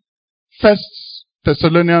you. 1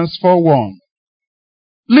 Thessalonians 4:1.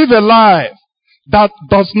 Live a life that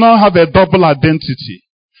does not have a double identity.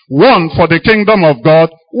 One for the kingdom of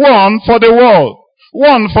God, one for the world.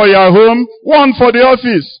 One for your home, one for the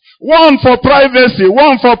office. One for privacy,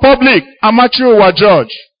 one for public. Amateur or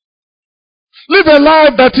judge. Live a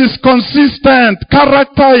life that is consistent,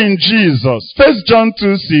 character in Jesus. 1 John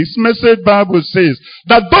 2:6, Message Bible says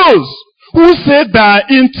that those who say they are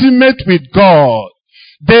intimate with God,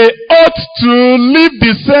 they ought to live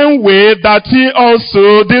the same way that he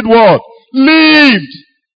also did what? Lived.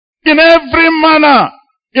 In every manner,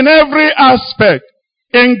 in every aspect,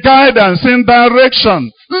 in guidance, in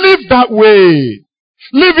direction. Live that way.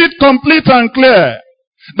 Live it complete and clear.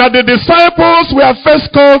 That the disciples were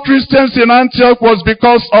first called Christians in Antioch was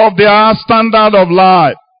because of their standard of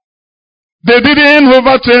life. They didn't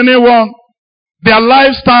hover to anyone. Their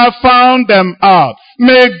lifestyle found them out.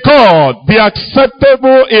 May God be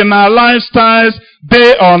acceptable in our lifestyles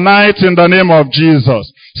day or night in the name of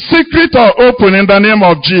Jesus. Secret or open in the name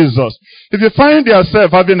of Jesus. If you find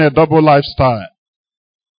yourself having a double lifestyle,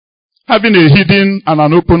 having a hidden and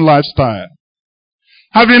an open lifestyle,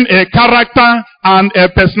 having a character and a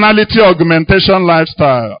personality augmentation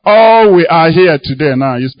lifestyle. All we are here today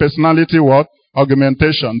now is personality what?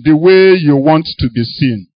 Augmentation. The way you want to be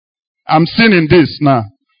seen. I'm seen in this now.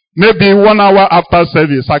 Maybe 1 hour after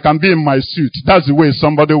service, I can be in my suit. That's the way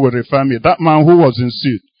somebody will refer me. That man who was in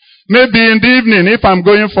suit. Maybe in the evening, if I'm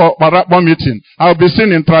going for Barakba meeting, I'll be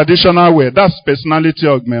seen in traditional way. That's personality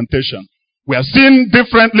augmentation. We are seen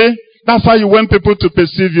differently. That's how you want people to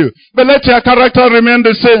perceive you. But let your character remain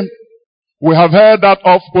the same. We have heard that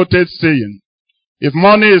oft-quoted saying, if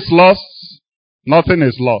money is lost, nothing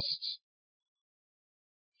is lost.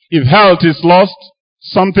 If health is lost,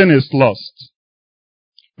 something is lost.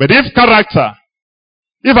 But if character,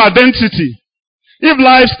 if identity, if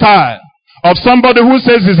lifestyle of somebody who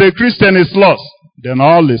says he's a Christian is lost, then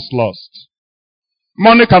all is lost.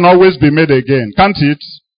 Money can always be made again, can't it?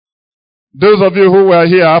 Those of you who were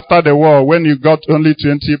here after the war when you got only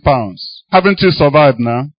 20 pounds, haven't you survived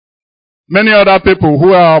now? Many other people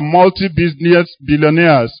who are multi-business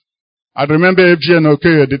billionaires. I remember FG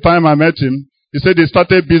Okoye, the time I met him, he said he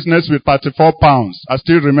started business with 34 pounds. I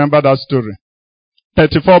still remember that story.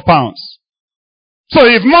 34 pounds. So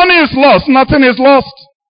if money is lost, nothing is lost.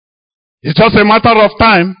 It's just a matter of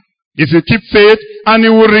time. If you keep faith, and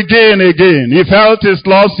you will regain again. If health is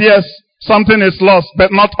lost, yes, something is lost,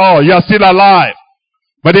 but not all. You are still alive.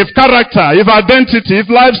 But if character, if identity, if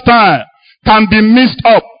lifestyle can be mixed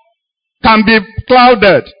up, can be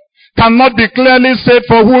clouded, cannot be clearly said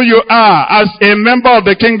for who you are as a member of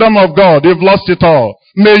the kingdom of God, you've lost it all.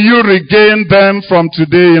 May you regain them from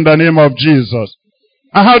today in the name of Jesus.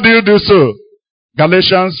 And how do you do so?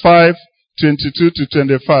 Galatians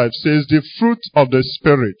 5:22-25 says, the fruit of the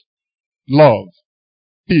Spirit, love,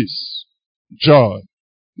 peace, joy,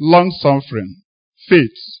 long-suffering,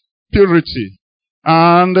 faith, purity,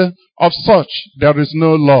 and of such there is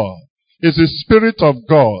no law. It's the Spirit of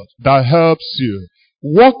God that helps you.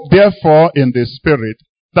 Walk therefore in the Spirit,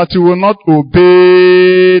 that you will not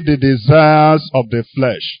obey the desires of the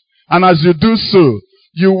flesh. And as you do so,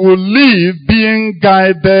 you will live being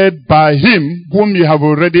guided by Him whom you have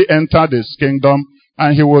already entered His kingdom,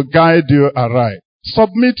 and He will guide you aright.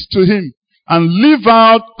 Submit to Him and live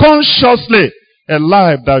out consciously a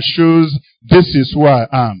life that shows this is who I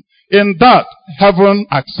am. In that, heaven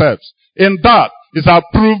accepts. In that, is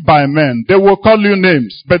approved by men. They will call you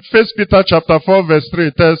names. But 1 Peter chapter 4 verse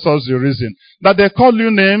 3 tells us the reason. That they call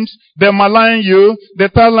you names, they malign you, they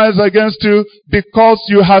tell lies against you, because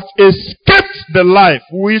you have escaped the life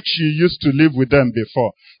which you used to live with them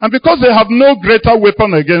before. And because they have no greater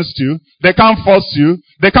weapon against you, they can't force you,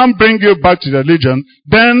 they can't bring you back to the religion,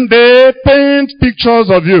 then they paint pictures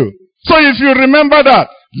of you. So if you remember that,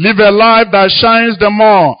 live a life that shines the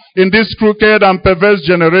more in this crooked and perverse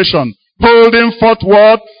generation. Holding forth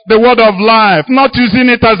what? The word of life. Not using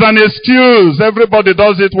it as an excuse. Everybody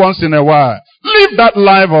does it once in a while. Live that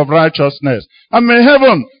life of righteousness. And may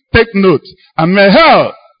heaven take note. And may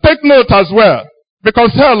hell take note as well.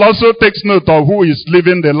 Because hell also takes note of who is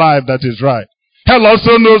living the life that is right. Hell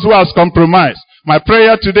also knows who has compromised. My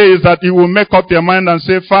prayer today is that you will make up your mind and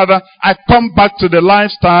say, Father, I come back to the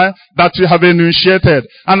lifestyle that you have initiated.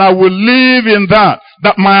 And I will live in that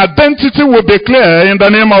my identity will be clear in the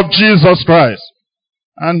name of Jesus Christ.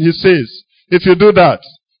 And he says, if you do that,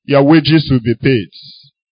 your wages will be paid.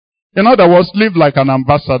 In other words, live like an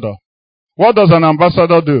ambassador. What does an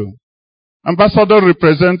ambassador do? Ambassador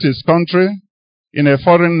represents his country in a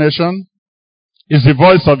foreign nation. Is the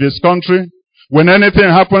voice of his country. When anything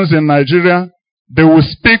happens in Nigeria, they will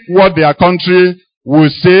speak what their country will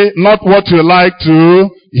say, not what you like to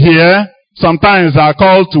hear. Sometimes are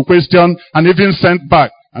called to question and even sent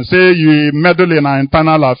back and say you meddle in our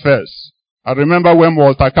internal affairs. I remember when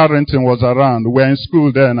Walter Carrington was around, we were in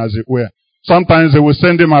school then as it were. Sometimes they would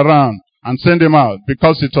send him around and send him out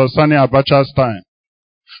because it was Sani Abacha's time.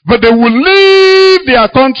 But they would live their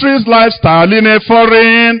country's lifestyle in a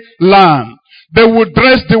foreign land. They would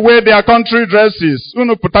dress the way their country dresses.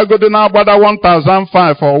 Unu putagodo na agbada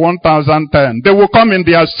 1,005 or 1,010. They will come in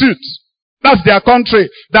their suits. That's their country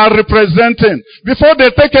they are representing. Before they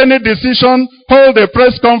take any decision, hold a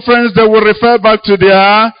press conference, they will refer back to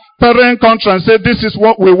their parent country and say, this is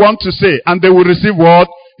what we want to say. And they will receive what?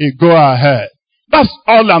 A go ahead. That's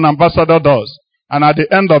all an ambassador does. And at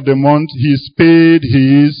the end of the month, he's paid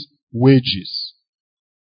his wages.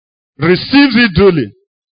 Receives it duly.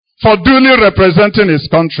 For duly representing his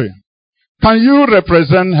country. Can you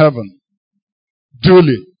represent heaven?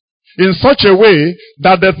 Duly. In such a way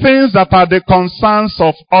that the things that are the concerns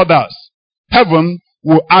of others, heaven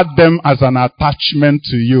will add them as an attachment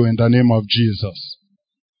to you in the name of Jesus.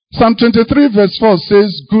 Psalm 23 verse 4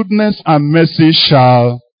 says, goodness and mercy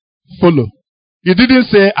shall follow. He didn't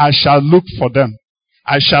say, I shall look for them.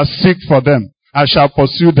 I shall seek for them. I shall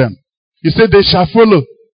pursue them. He said, they shall follow.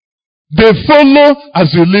 They follow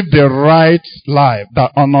as you live the right life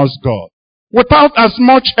that honors God. Without as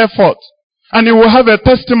much effort. And you will have a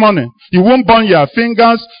testimony. You won't burn your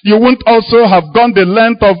fingers. You won't also have gone the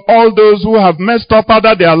length of all those who have messed up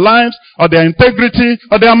either their lives or their integrity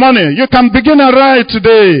or their money. You can begin aright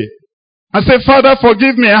today. And say, Father,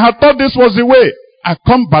 forgive me. I had thought this was the way. I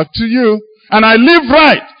come back to you. And I live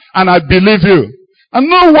right. And I believe you. And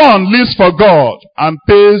no one lives for God and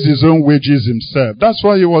pays his own wages himself. That's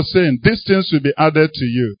why he was saying, these things will be added to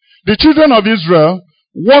you. The children of Israel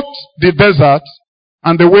walked the desert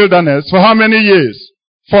and the wilderness for how many years?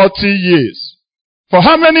 40 years. For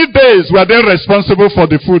how many days were they responsible for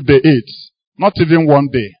the food they ate? Not even one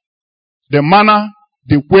day. The manna,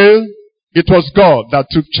 the quail, it was God that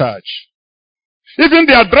took charge. Even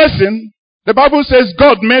their dressing, the Bible says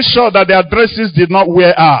God made sure that their dresses did not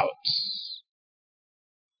wear out.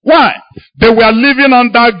 Why? They were living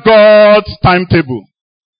under God's timetable.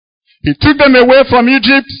 He took them away from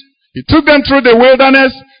Egypt. He took them through the wilderness.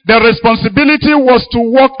 Their responsibility was to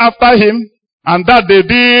walk after him, and that they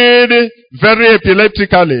did very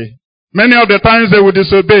epileptically. Many of the times they would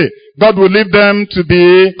disobey. God would leave them to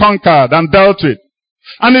be conquered and dealt with.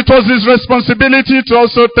 And it was his responsibility to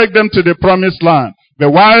also take them to the promised land. But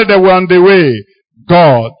while they were on the way,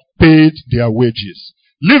 God paid their wages.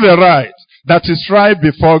 Live a right that is right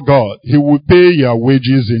before God. He will pay your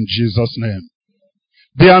wages in Jesus' name.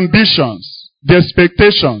 The ambitions, the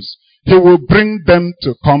expectations, he will bring them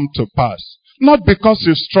to come to pass. Not because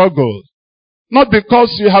you struggled. Not because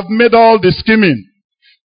you have made all the scheming.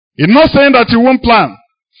 He's not saying that you won't plan.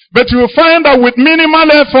 But you will find that with minimal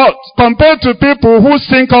effort, compared to people who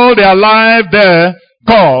sink all their life there,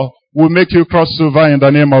 God will make you cross over in the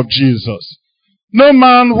name of Jesus. No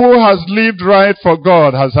man who has lived right for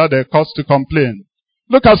God has had a cause to complain.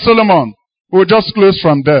 Look at Solomon. We'll just close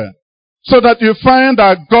from there. So that you find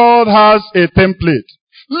that God has a template.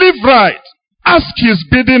 Live right. Ask his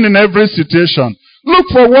bidding in every situation. Look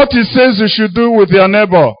for what he says you should do with your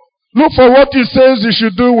neighbor. Look for what he says you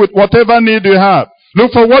should do with whatever need you have.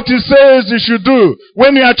 Look for what he says you should do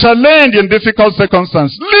when you are challenged in difficult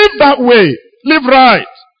circumstances. Live that way. Live right.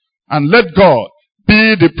 And let God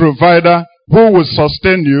be the provider who will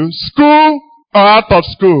sustain you, school or out of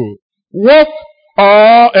school, work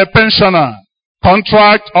or a pensioner,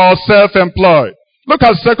 contract or self-employed. Look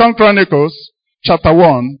at 2 Chronicles chapter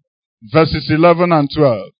 1, verses 11 and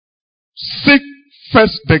 12. Seek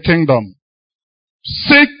first the kingdom.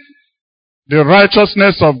 Seek the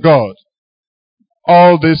righteousness of God.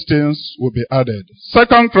 All these things will be added.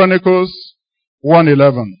 2 Chronicles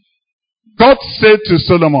 1:11. God said to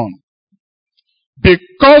Solomon,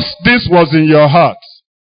 because this was in your heart,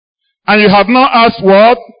 and you have not asked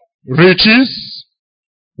what? Riches,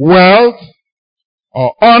 wealth,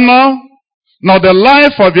 or honor, nor the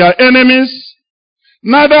life of your enemies,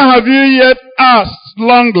 neither have you yet asked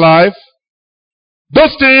long life.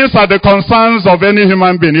 Those things are the concerns of any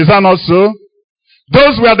human being. Is that not so?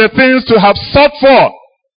 Those were the things to have sought for.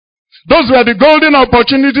 Those were the golden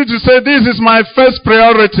opportunity to say, this is my first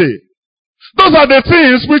priority. Those are the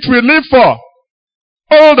things which we live for.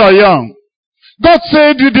 Old or young. God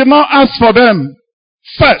said you did not ask for them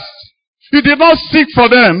first. You did not seek for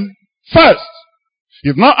them first.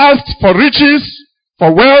 You've not asked for riches,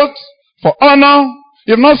 for wealth, for honor.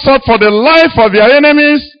 You've not sought for the life of your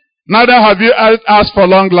enemies. Neither have you asked for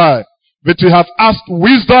long life. But you have asked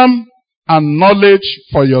wisdom, and knowledge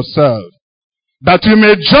for yourself, that you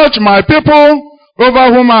may judge my people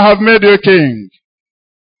over whom I have made you king.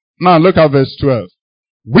 Now look at verse 12.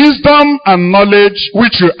 Wisdom and knowledge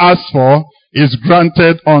which you ask for is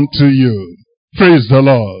granted unto you. Praise the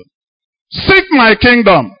Lord. Seek my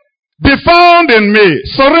kingdom. Be found in me.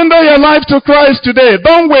 Surrender your life to Christ today.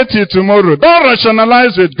 Don't wait till tomorrow. Don't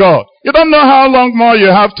rationalize with God. You don't know how long more you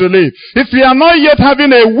have to live. If you are not yet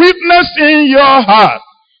having a witness in your heart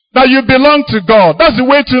that you belong to God, that's the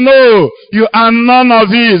way to know you are none of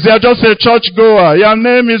His. You are just a church goer. Your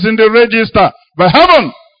name is in the register, but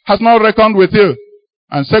heaven has not reckoned with you.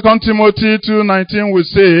 And 2 Timothy 2:19 will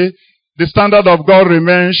say, the standard of God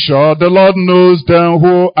remains sure. The Lord knows them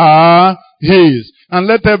who are His. And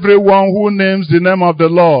let everyone who names the name of the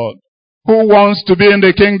Lord, who wants to be in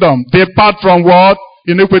the kingdom, depart from what?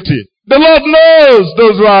 Iniquity. The Lord knows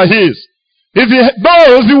those who are His. If He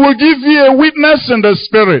knows, He will give you a witness in the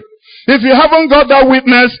Spirit. If you haven't got that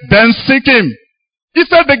witness, then seek Him.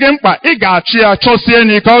 Ife dị gị mkpa, ị ga-achị ya chọsie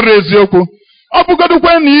enyi ka ọ bụ eziokwu. Ọ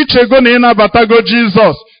bụgodukwe na ichego na ịnabatago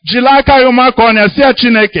Jizọs, jiri aka ya ụmụaka ọnya si ya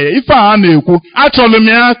Chineke, ife a na-ekwu, achọrọ m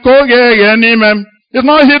ya ka ọ ga-eghe n'ime m. It's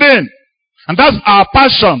not hidden. And that's our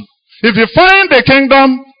passion. If you find the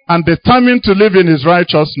kingdom and determine to live in His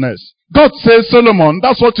righteousness, God says, Solomon,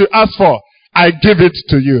 that's what you ask for. I give it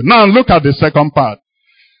to you. Now look at the second part.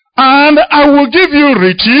 And I will give you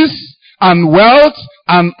riches and wealth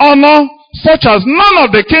and honor, such as none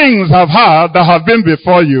of the kings have had that have been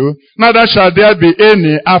before you, neither shall there be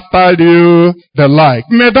any after you the like.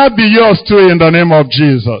 May that be yours too in the name of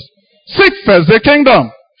Jesus. Seek first the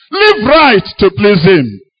kingdom. Live right to please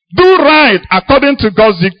Him. Do right according to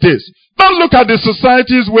God's dictates. Don't look at the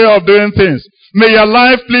society's way of doing things. May your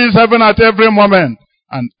life please heaven at every moment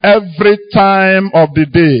and every time of the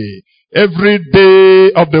day, every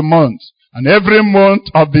day of the month, and every month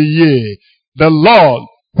of the year. The Lord,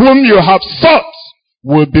 whom you have sought,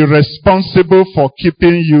 will be responsible for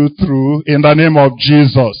keeping you through in the name of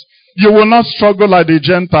Jesus. You will not struggle like the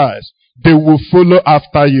Gentiles. They will follow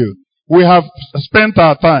after you. We have spent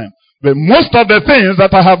our time. But most of the things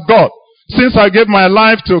that I have got since I gave my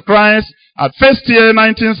life to Christ at first year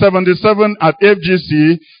 1977 at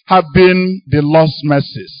FGC have been the lost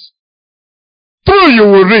mercies. Through you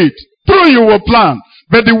will read, through you will plan,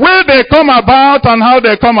 but the way they come about and how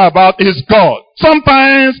they come about is God.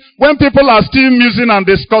 Sometimes when people are still musing and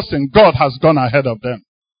discussing, God has gone ahead of them.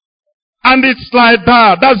 And it's like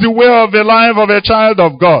that. That's the way of the life of a child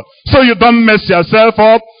of God. So you don't mess yourself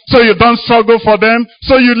up. So you don't struggle for them.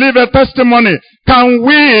 So you leave a testimony. Can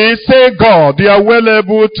we say, God, you are well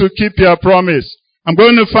able to keep your promise? I'm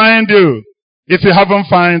going to find you if you haven't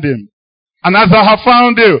found Him. And as I have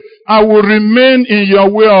found you, I will remain in your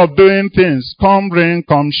way of doing things. Come rain,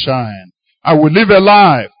 come shine. I will live a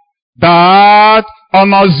life that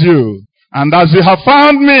honors you. And as you have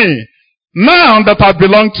found me, now that I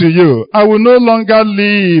belong to you, I will no longer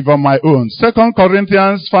live on my own. 2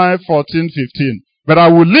 Corinthians 5:14-15. But I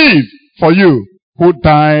will live for you who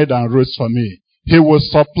died and rose for me. He will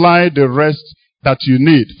supply the rest that you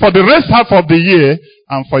need for the rest half of the year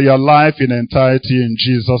and for your life in entirety in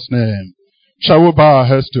Jesus' name. Shall we bow our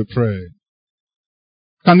heads to pray?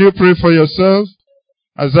 Can you pray for yourself?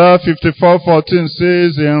 Isaiah 54:14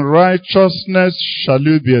 says, in righteousness shall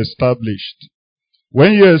you be established.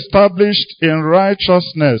 When you're established in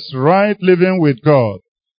righteousness, right living with God,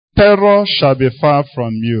 terror shall be far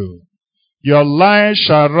from you. Your light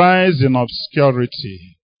shall rise in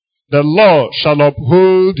obscurity. The Lord shall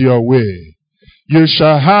uphold your way. You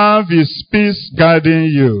shall have His peace guiding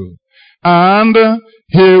you. And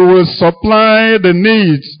He will supply the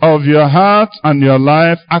needs of your heart and your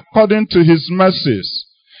life according to His mercies.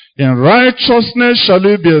 In righteousness shall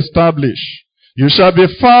you be established. You shall be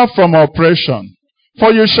far from oppression.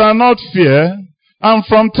 For you shall not fear, and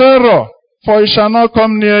from terror, for it shall not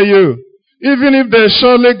come near you. Even if they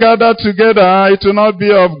surely gather together, it will not be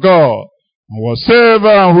of God. And whatsoever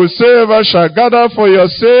and whosoever shall gather for your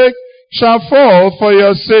sake, shall fall for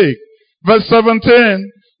your sake. Verse 17,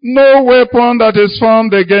 no weapon that is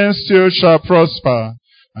formed against you shall prosper.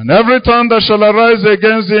 And every tongue that shall arise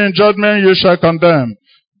against you in judgment you shall condemn.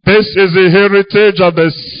 This is the heritage of the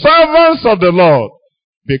servants of the Lord,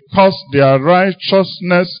 because their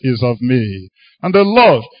righteousness is of me. And the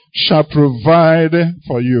Lord shall provide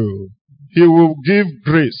for you. He will give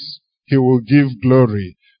grace. He will give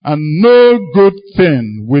glory. And no good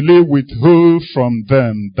thing will He withhold from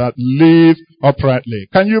them that live uprightly.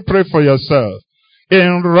 Can you pray for yourself?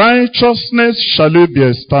 In righteousness shall you be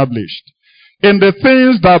established. In the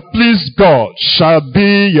things that please God shall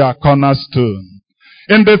be your cornerstone.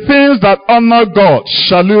 In the things that honor God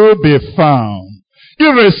shall you be found.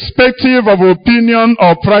 Irrespective of opinion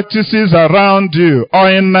or practices around you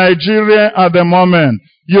or in Nigeria at the moment,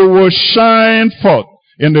 you will shine forth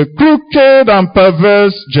in a crooked and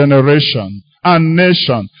perverse generation and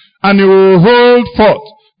nation, and you will hold forth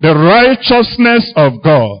the righteousness of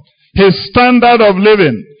God, His standard of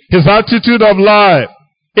living, His attitude of life.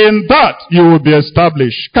 In that you will be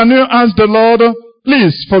established. Can you ask the Lord,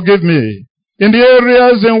 please forgive me in the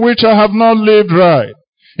areas in which I have not lived right,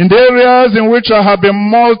 in the areas in which I have been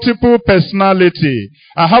multiple personality.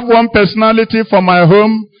 I have one personality for my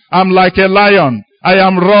home. I'm like a lion. I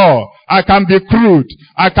am raw. I can be crude.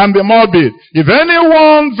 I can be morbid. If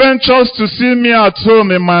anyone ventures to see me at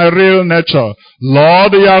home in my real nature,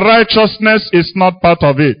 Lord, your righteousness is not part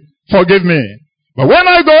of it. Forgive me. But when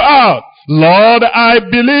I go out, Lord, I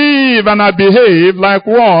believe and I behave like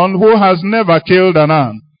one who has never killed an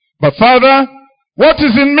ant. But Father, what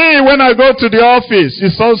is in me when I go to the office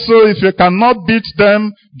is also, if you cannot beat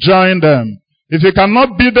them, join them. If you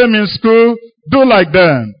cannot beat them in school, do like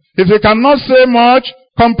them. If you cannot say much,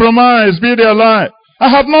 compromise, be their life. I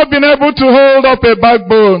have not been able to hold up a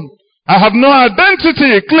backbone. I have no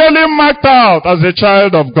identity clearly marked out as a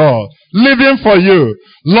child of God, living for you.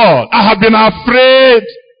 Lord, I have been afraid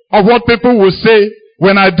of what people will say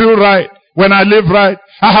when I do right, when I live right.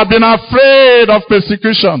 I have been afraid of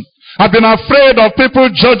persecution. I've been afraid of people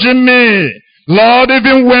judging me. Lord,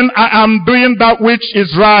 even when I am doing that which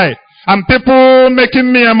is right, and people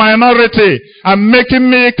making me a minority and making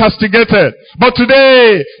me castigated. But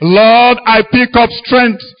today, Lord, I pick up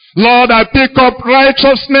strength. Lord, I pick up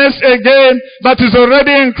righteousness again that is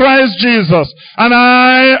already in Christ Jesus. And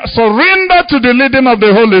I surrender to the leading of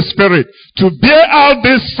the Holy Spirit to bear out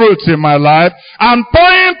these fruits in my life and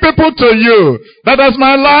point people to you, that as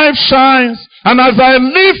my life shines and as I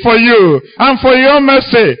live for you and for your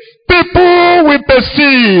mercy, people will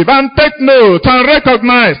perceive and take note and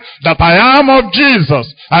recognize that I am of Jesus.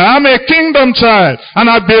 I am a kingdom child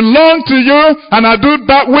and I belong to you and I do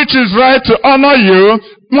that which is right to honor you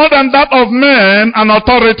more than that of men and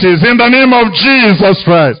authorities in the name of Jesus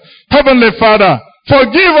Christ. Heavenly Father,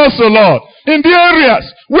 forgive us, O Lord, in the areas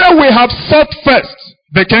where we have sought first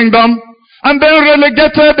the kingdom and then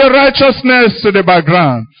relegated the righteousness to the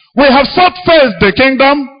background. We have sought first the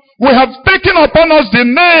kingdom. We have taken upon us the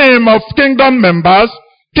name of kingdom members,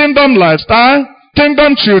 kingdom lifestyle,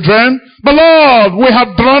 kingdom children. But Lord, we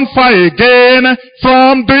have drawn far again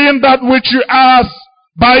from doing that which you ask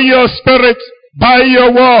by your Spirit, by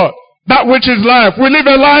your word, that which is life. We live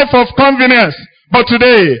a life of convenience. But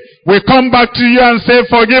today, we come back to you and say,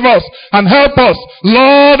 forgive us and help us,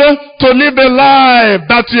 Lord, to live the life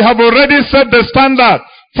that you have already set the standard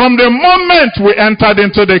from the moment we entered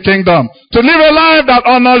into the kingdom. To live a life that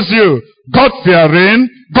honors you, God-fearing,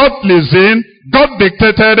 God-pleasing,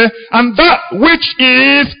 God-dictated, and that which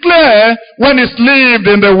is clear when it's lived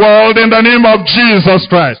in the world in the name of Jesus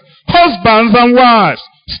Christ. Husbands and wives,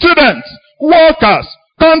 students, workers,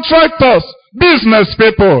 contractors, business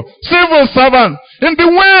people, civil servants, in the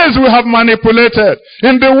ways we have manipulated,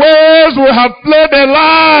 in the ways we have played a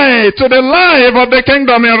lie to the life of the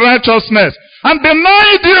kingdom in righteousness, and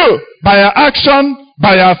denied you by our action,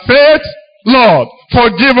 by our faith, Lord,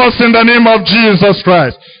 forgive us in the name of Jesus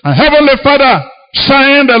Christ. And Heavenly Father,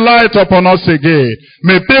 shine the light upon us again.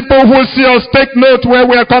 May people who see us take note where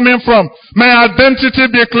we are coming from. May identity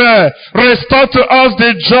be clear. Restore to us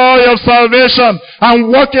the joy of salvation and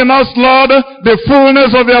work in us, Lord, the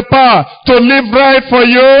fullness of your power to live right for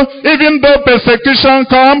you, even though persecution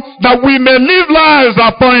come, that we may live lives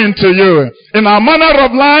that point to you. In our manner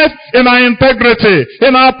of life, in our integrity,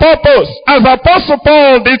 in our purpose, as Apostle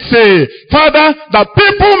Paul did say, Father, that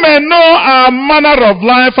people may know our manner of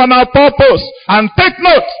life and our purpose, and take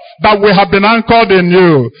note that we have been anchored in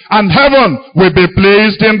you, and heaven will be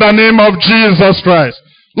pleased in the name of Jesus Christ.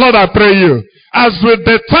 Lord, I pray you, as we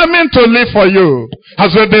determine to live for you,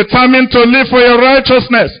 as we determine to live for your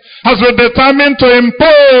righteousness, as we determine to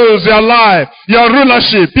impose your life, your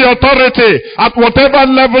rulership, your authority at whatever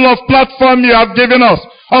level of platform you have given us,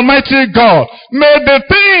 Almighty God, may the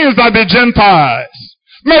things that the Gentiles,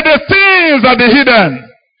 may the things that the hidden,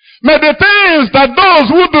 may the things that those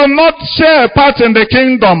who do not share part in the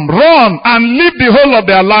kingdom run and live the whole of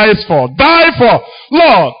their lives for, die for,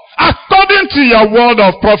 Lord, according to your word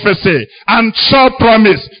of prophecy and sure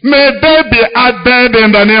promise, may they be added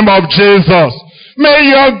in the name of Jesus.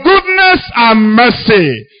 May your goodness and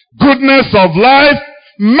mercy, goodness of life,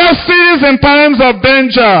 mercies in times of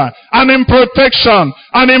danger, and in protection,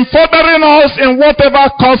 and in furthering us in whatever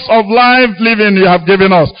course of life living you have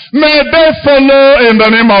given us. May they follow in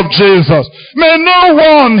the name of Jesus. May no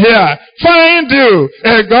one here find you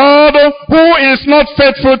a God who is not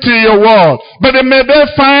faithful to your word, but may they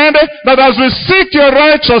find that as we seek your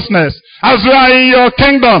righteousness, as we are in your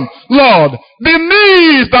kingdom, Lord, the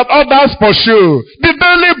needs that others pursue, the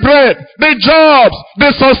daily bread, the jobs,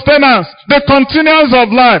 the sustenance, the continuance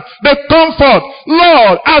of life, the comfort,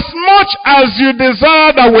 Lord, as much as you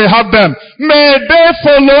desire that we have them, may they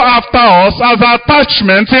follow after us as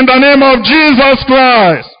attachment in the name of Jesus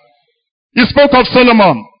Christ. You spoke of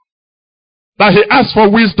Solomon, that he asked for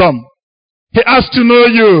wisdom. He asked to know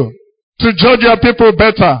you, to judge your people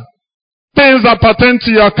better. Things that pertain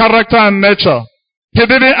to your character and nature. He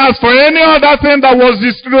didn't ask for any other thing that was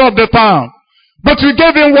the screw of the town. But you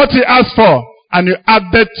gave him what he asked for, and you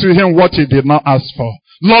added to him what he did not ask for.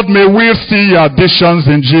 Lord, may we see your additions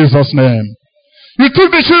in Jesus' name. You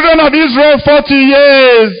took the children of Israel 40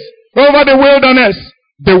 years over the wilderness.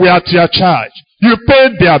 They were at your charge. You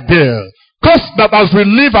paid their bill. Cause that as we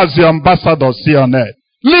live as your ambassadors here on earth,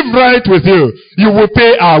 live right with you. You will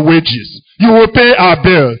pay our wages. You will pay our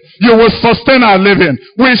bill. You will sustain our living.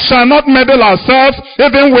 We shall not meddle ourselves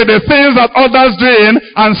even with the things that others doing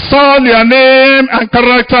and soil your name and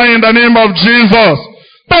character in the name of Jesus.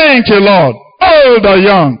 Thank you, Lord. Old or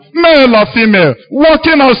young, male or female,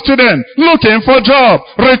 working or student, looking for job,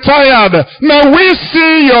 retired. May we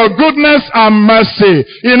see your goodness and mercy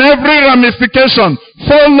in every ramification.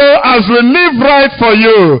 Follow as we live right for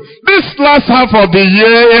you. This last half of the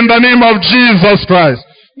year in the name of Jesus Christ.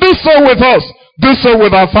 Do so with us. Do so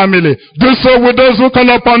with our family. Do so with those who call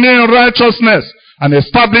upon you in righteousness. And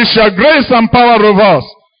establish your grace and power over us.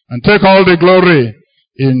 And take all the glory.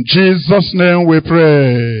 In Jesus' name we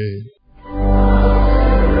pray.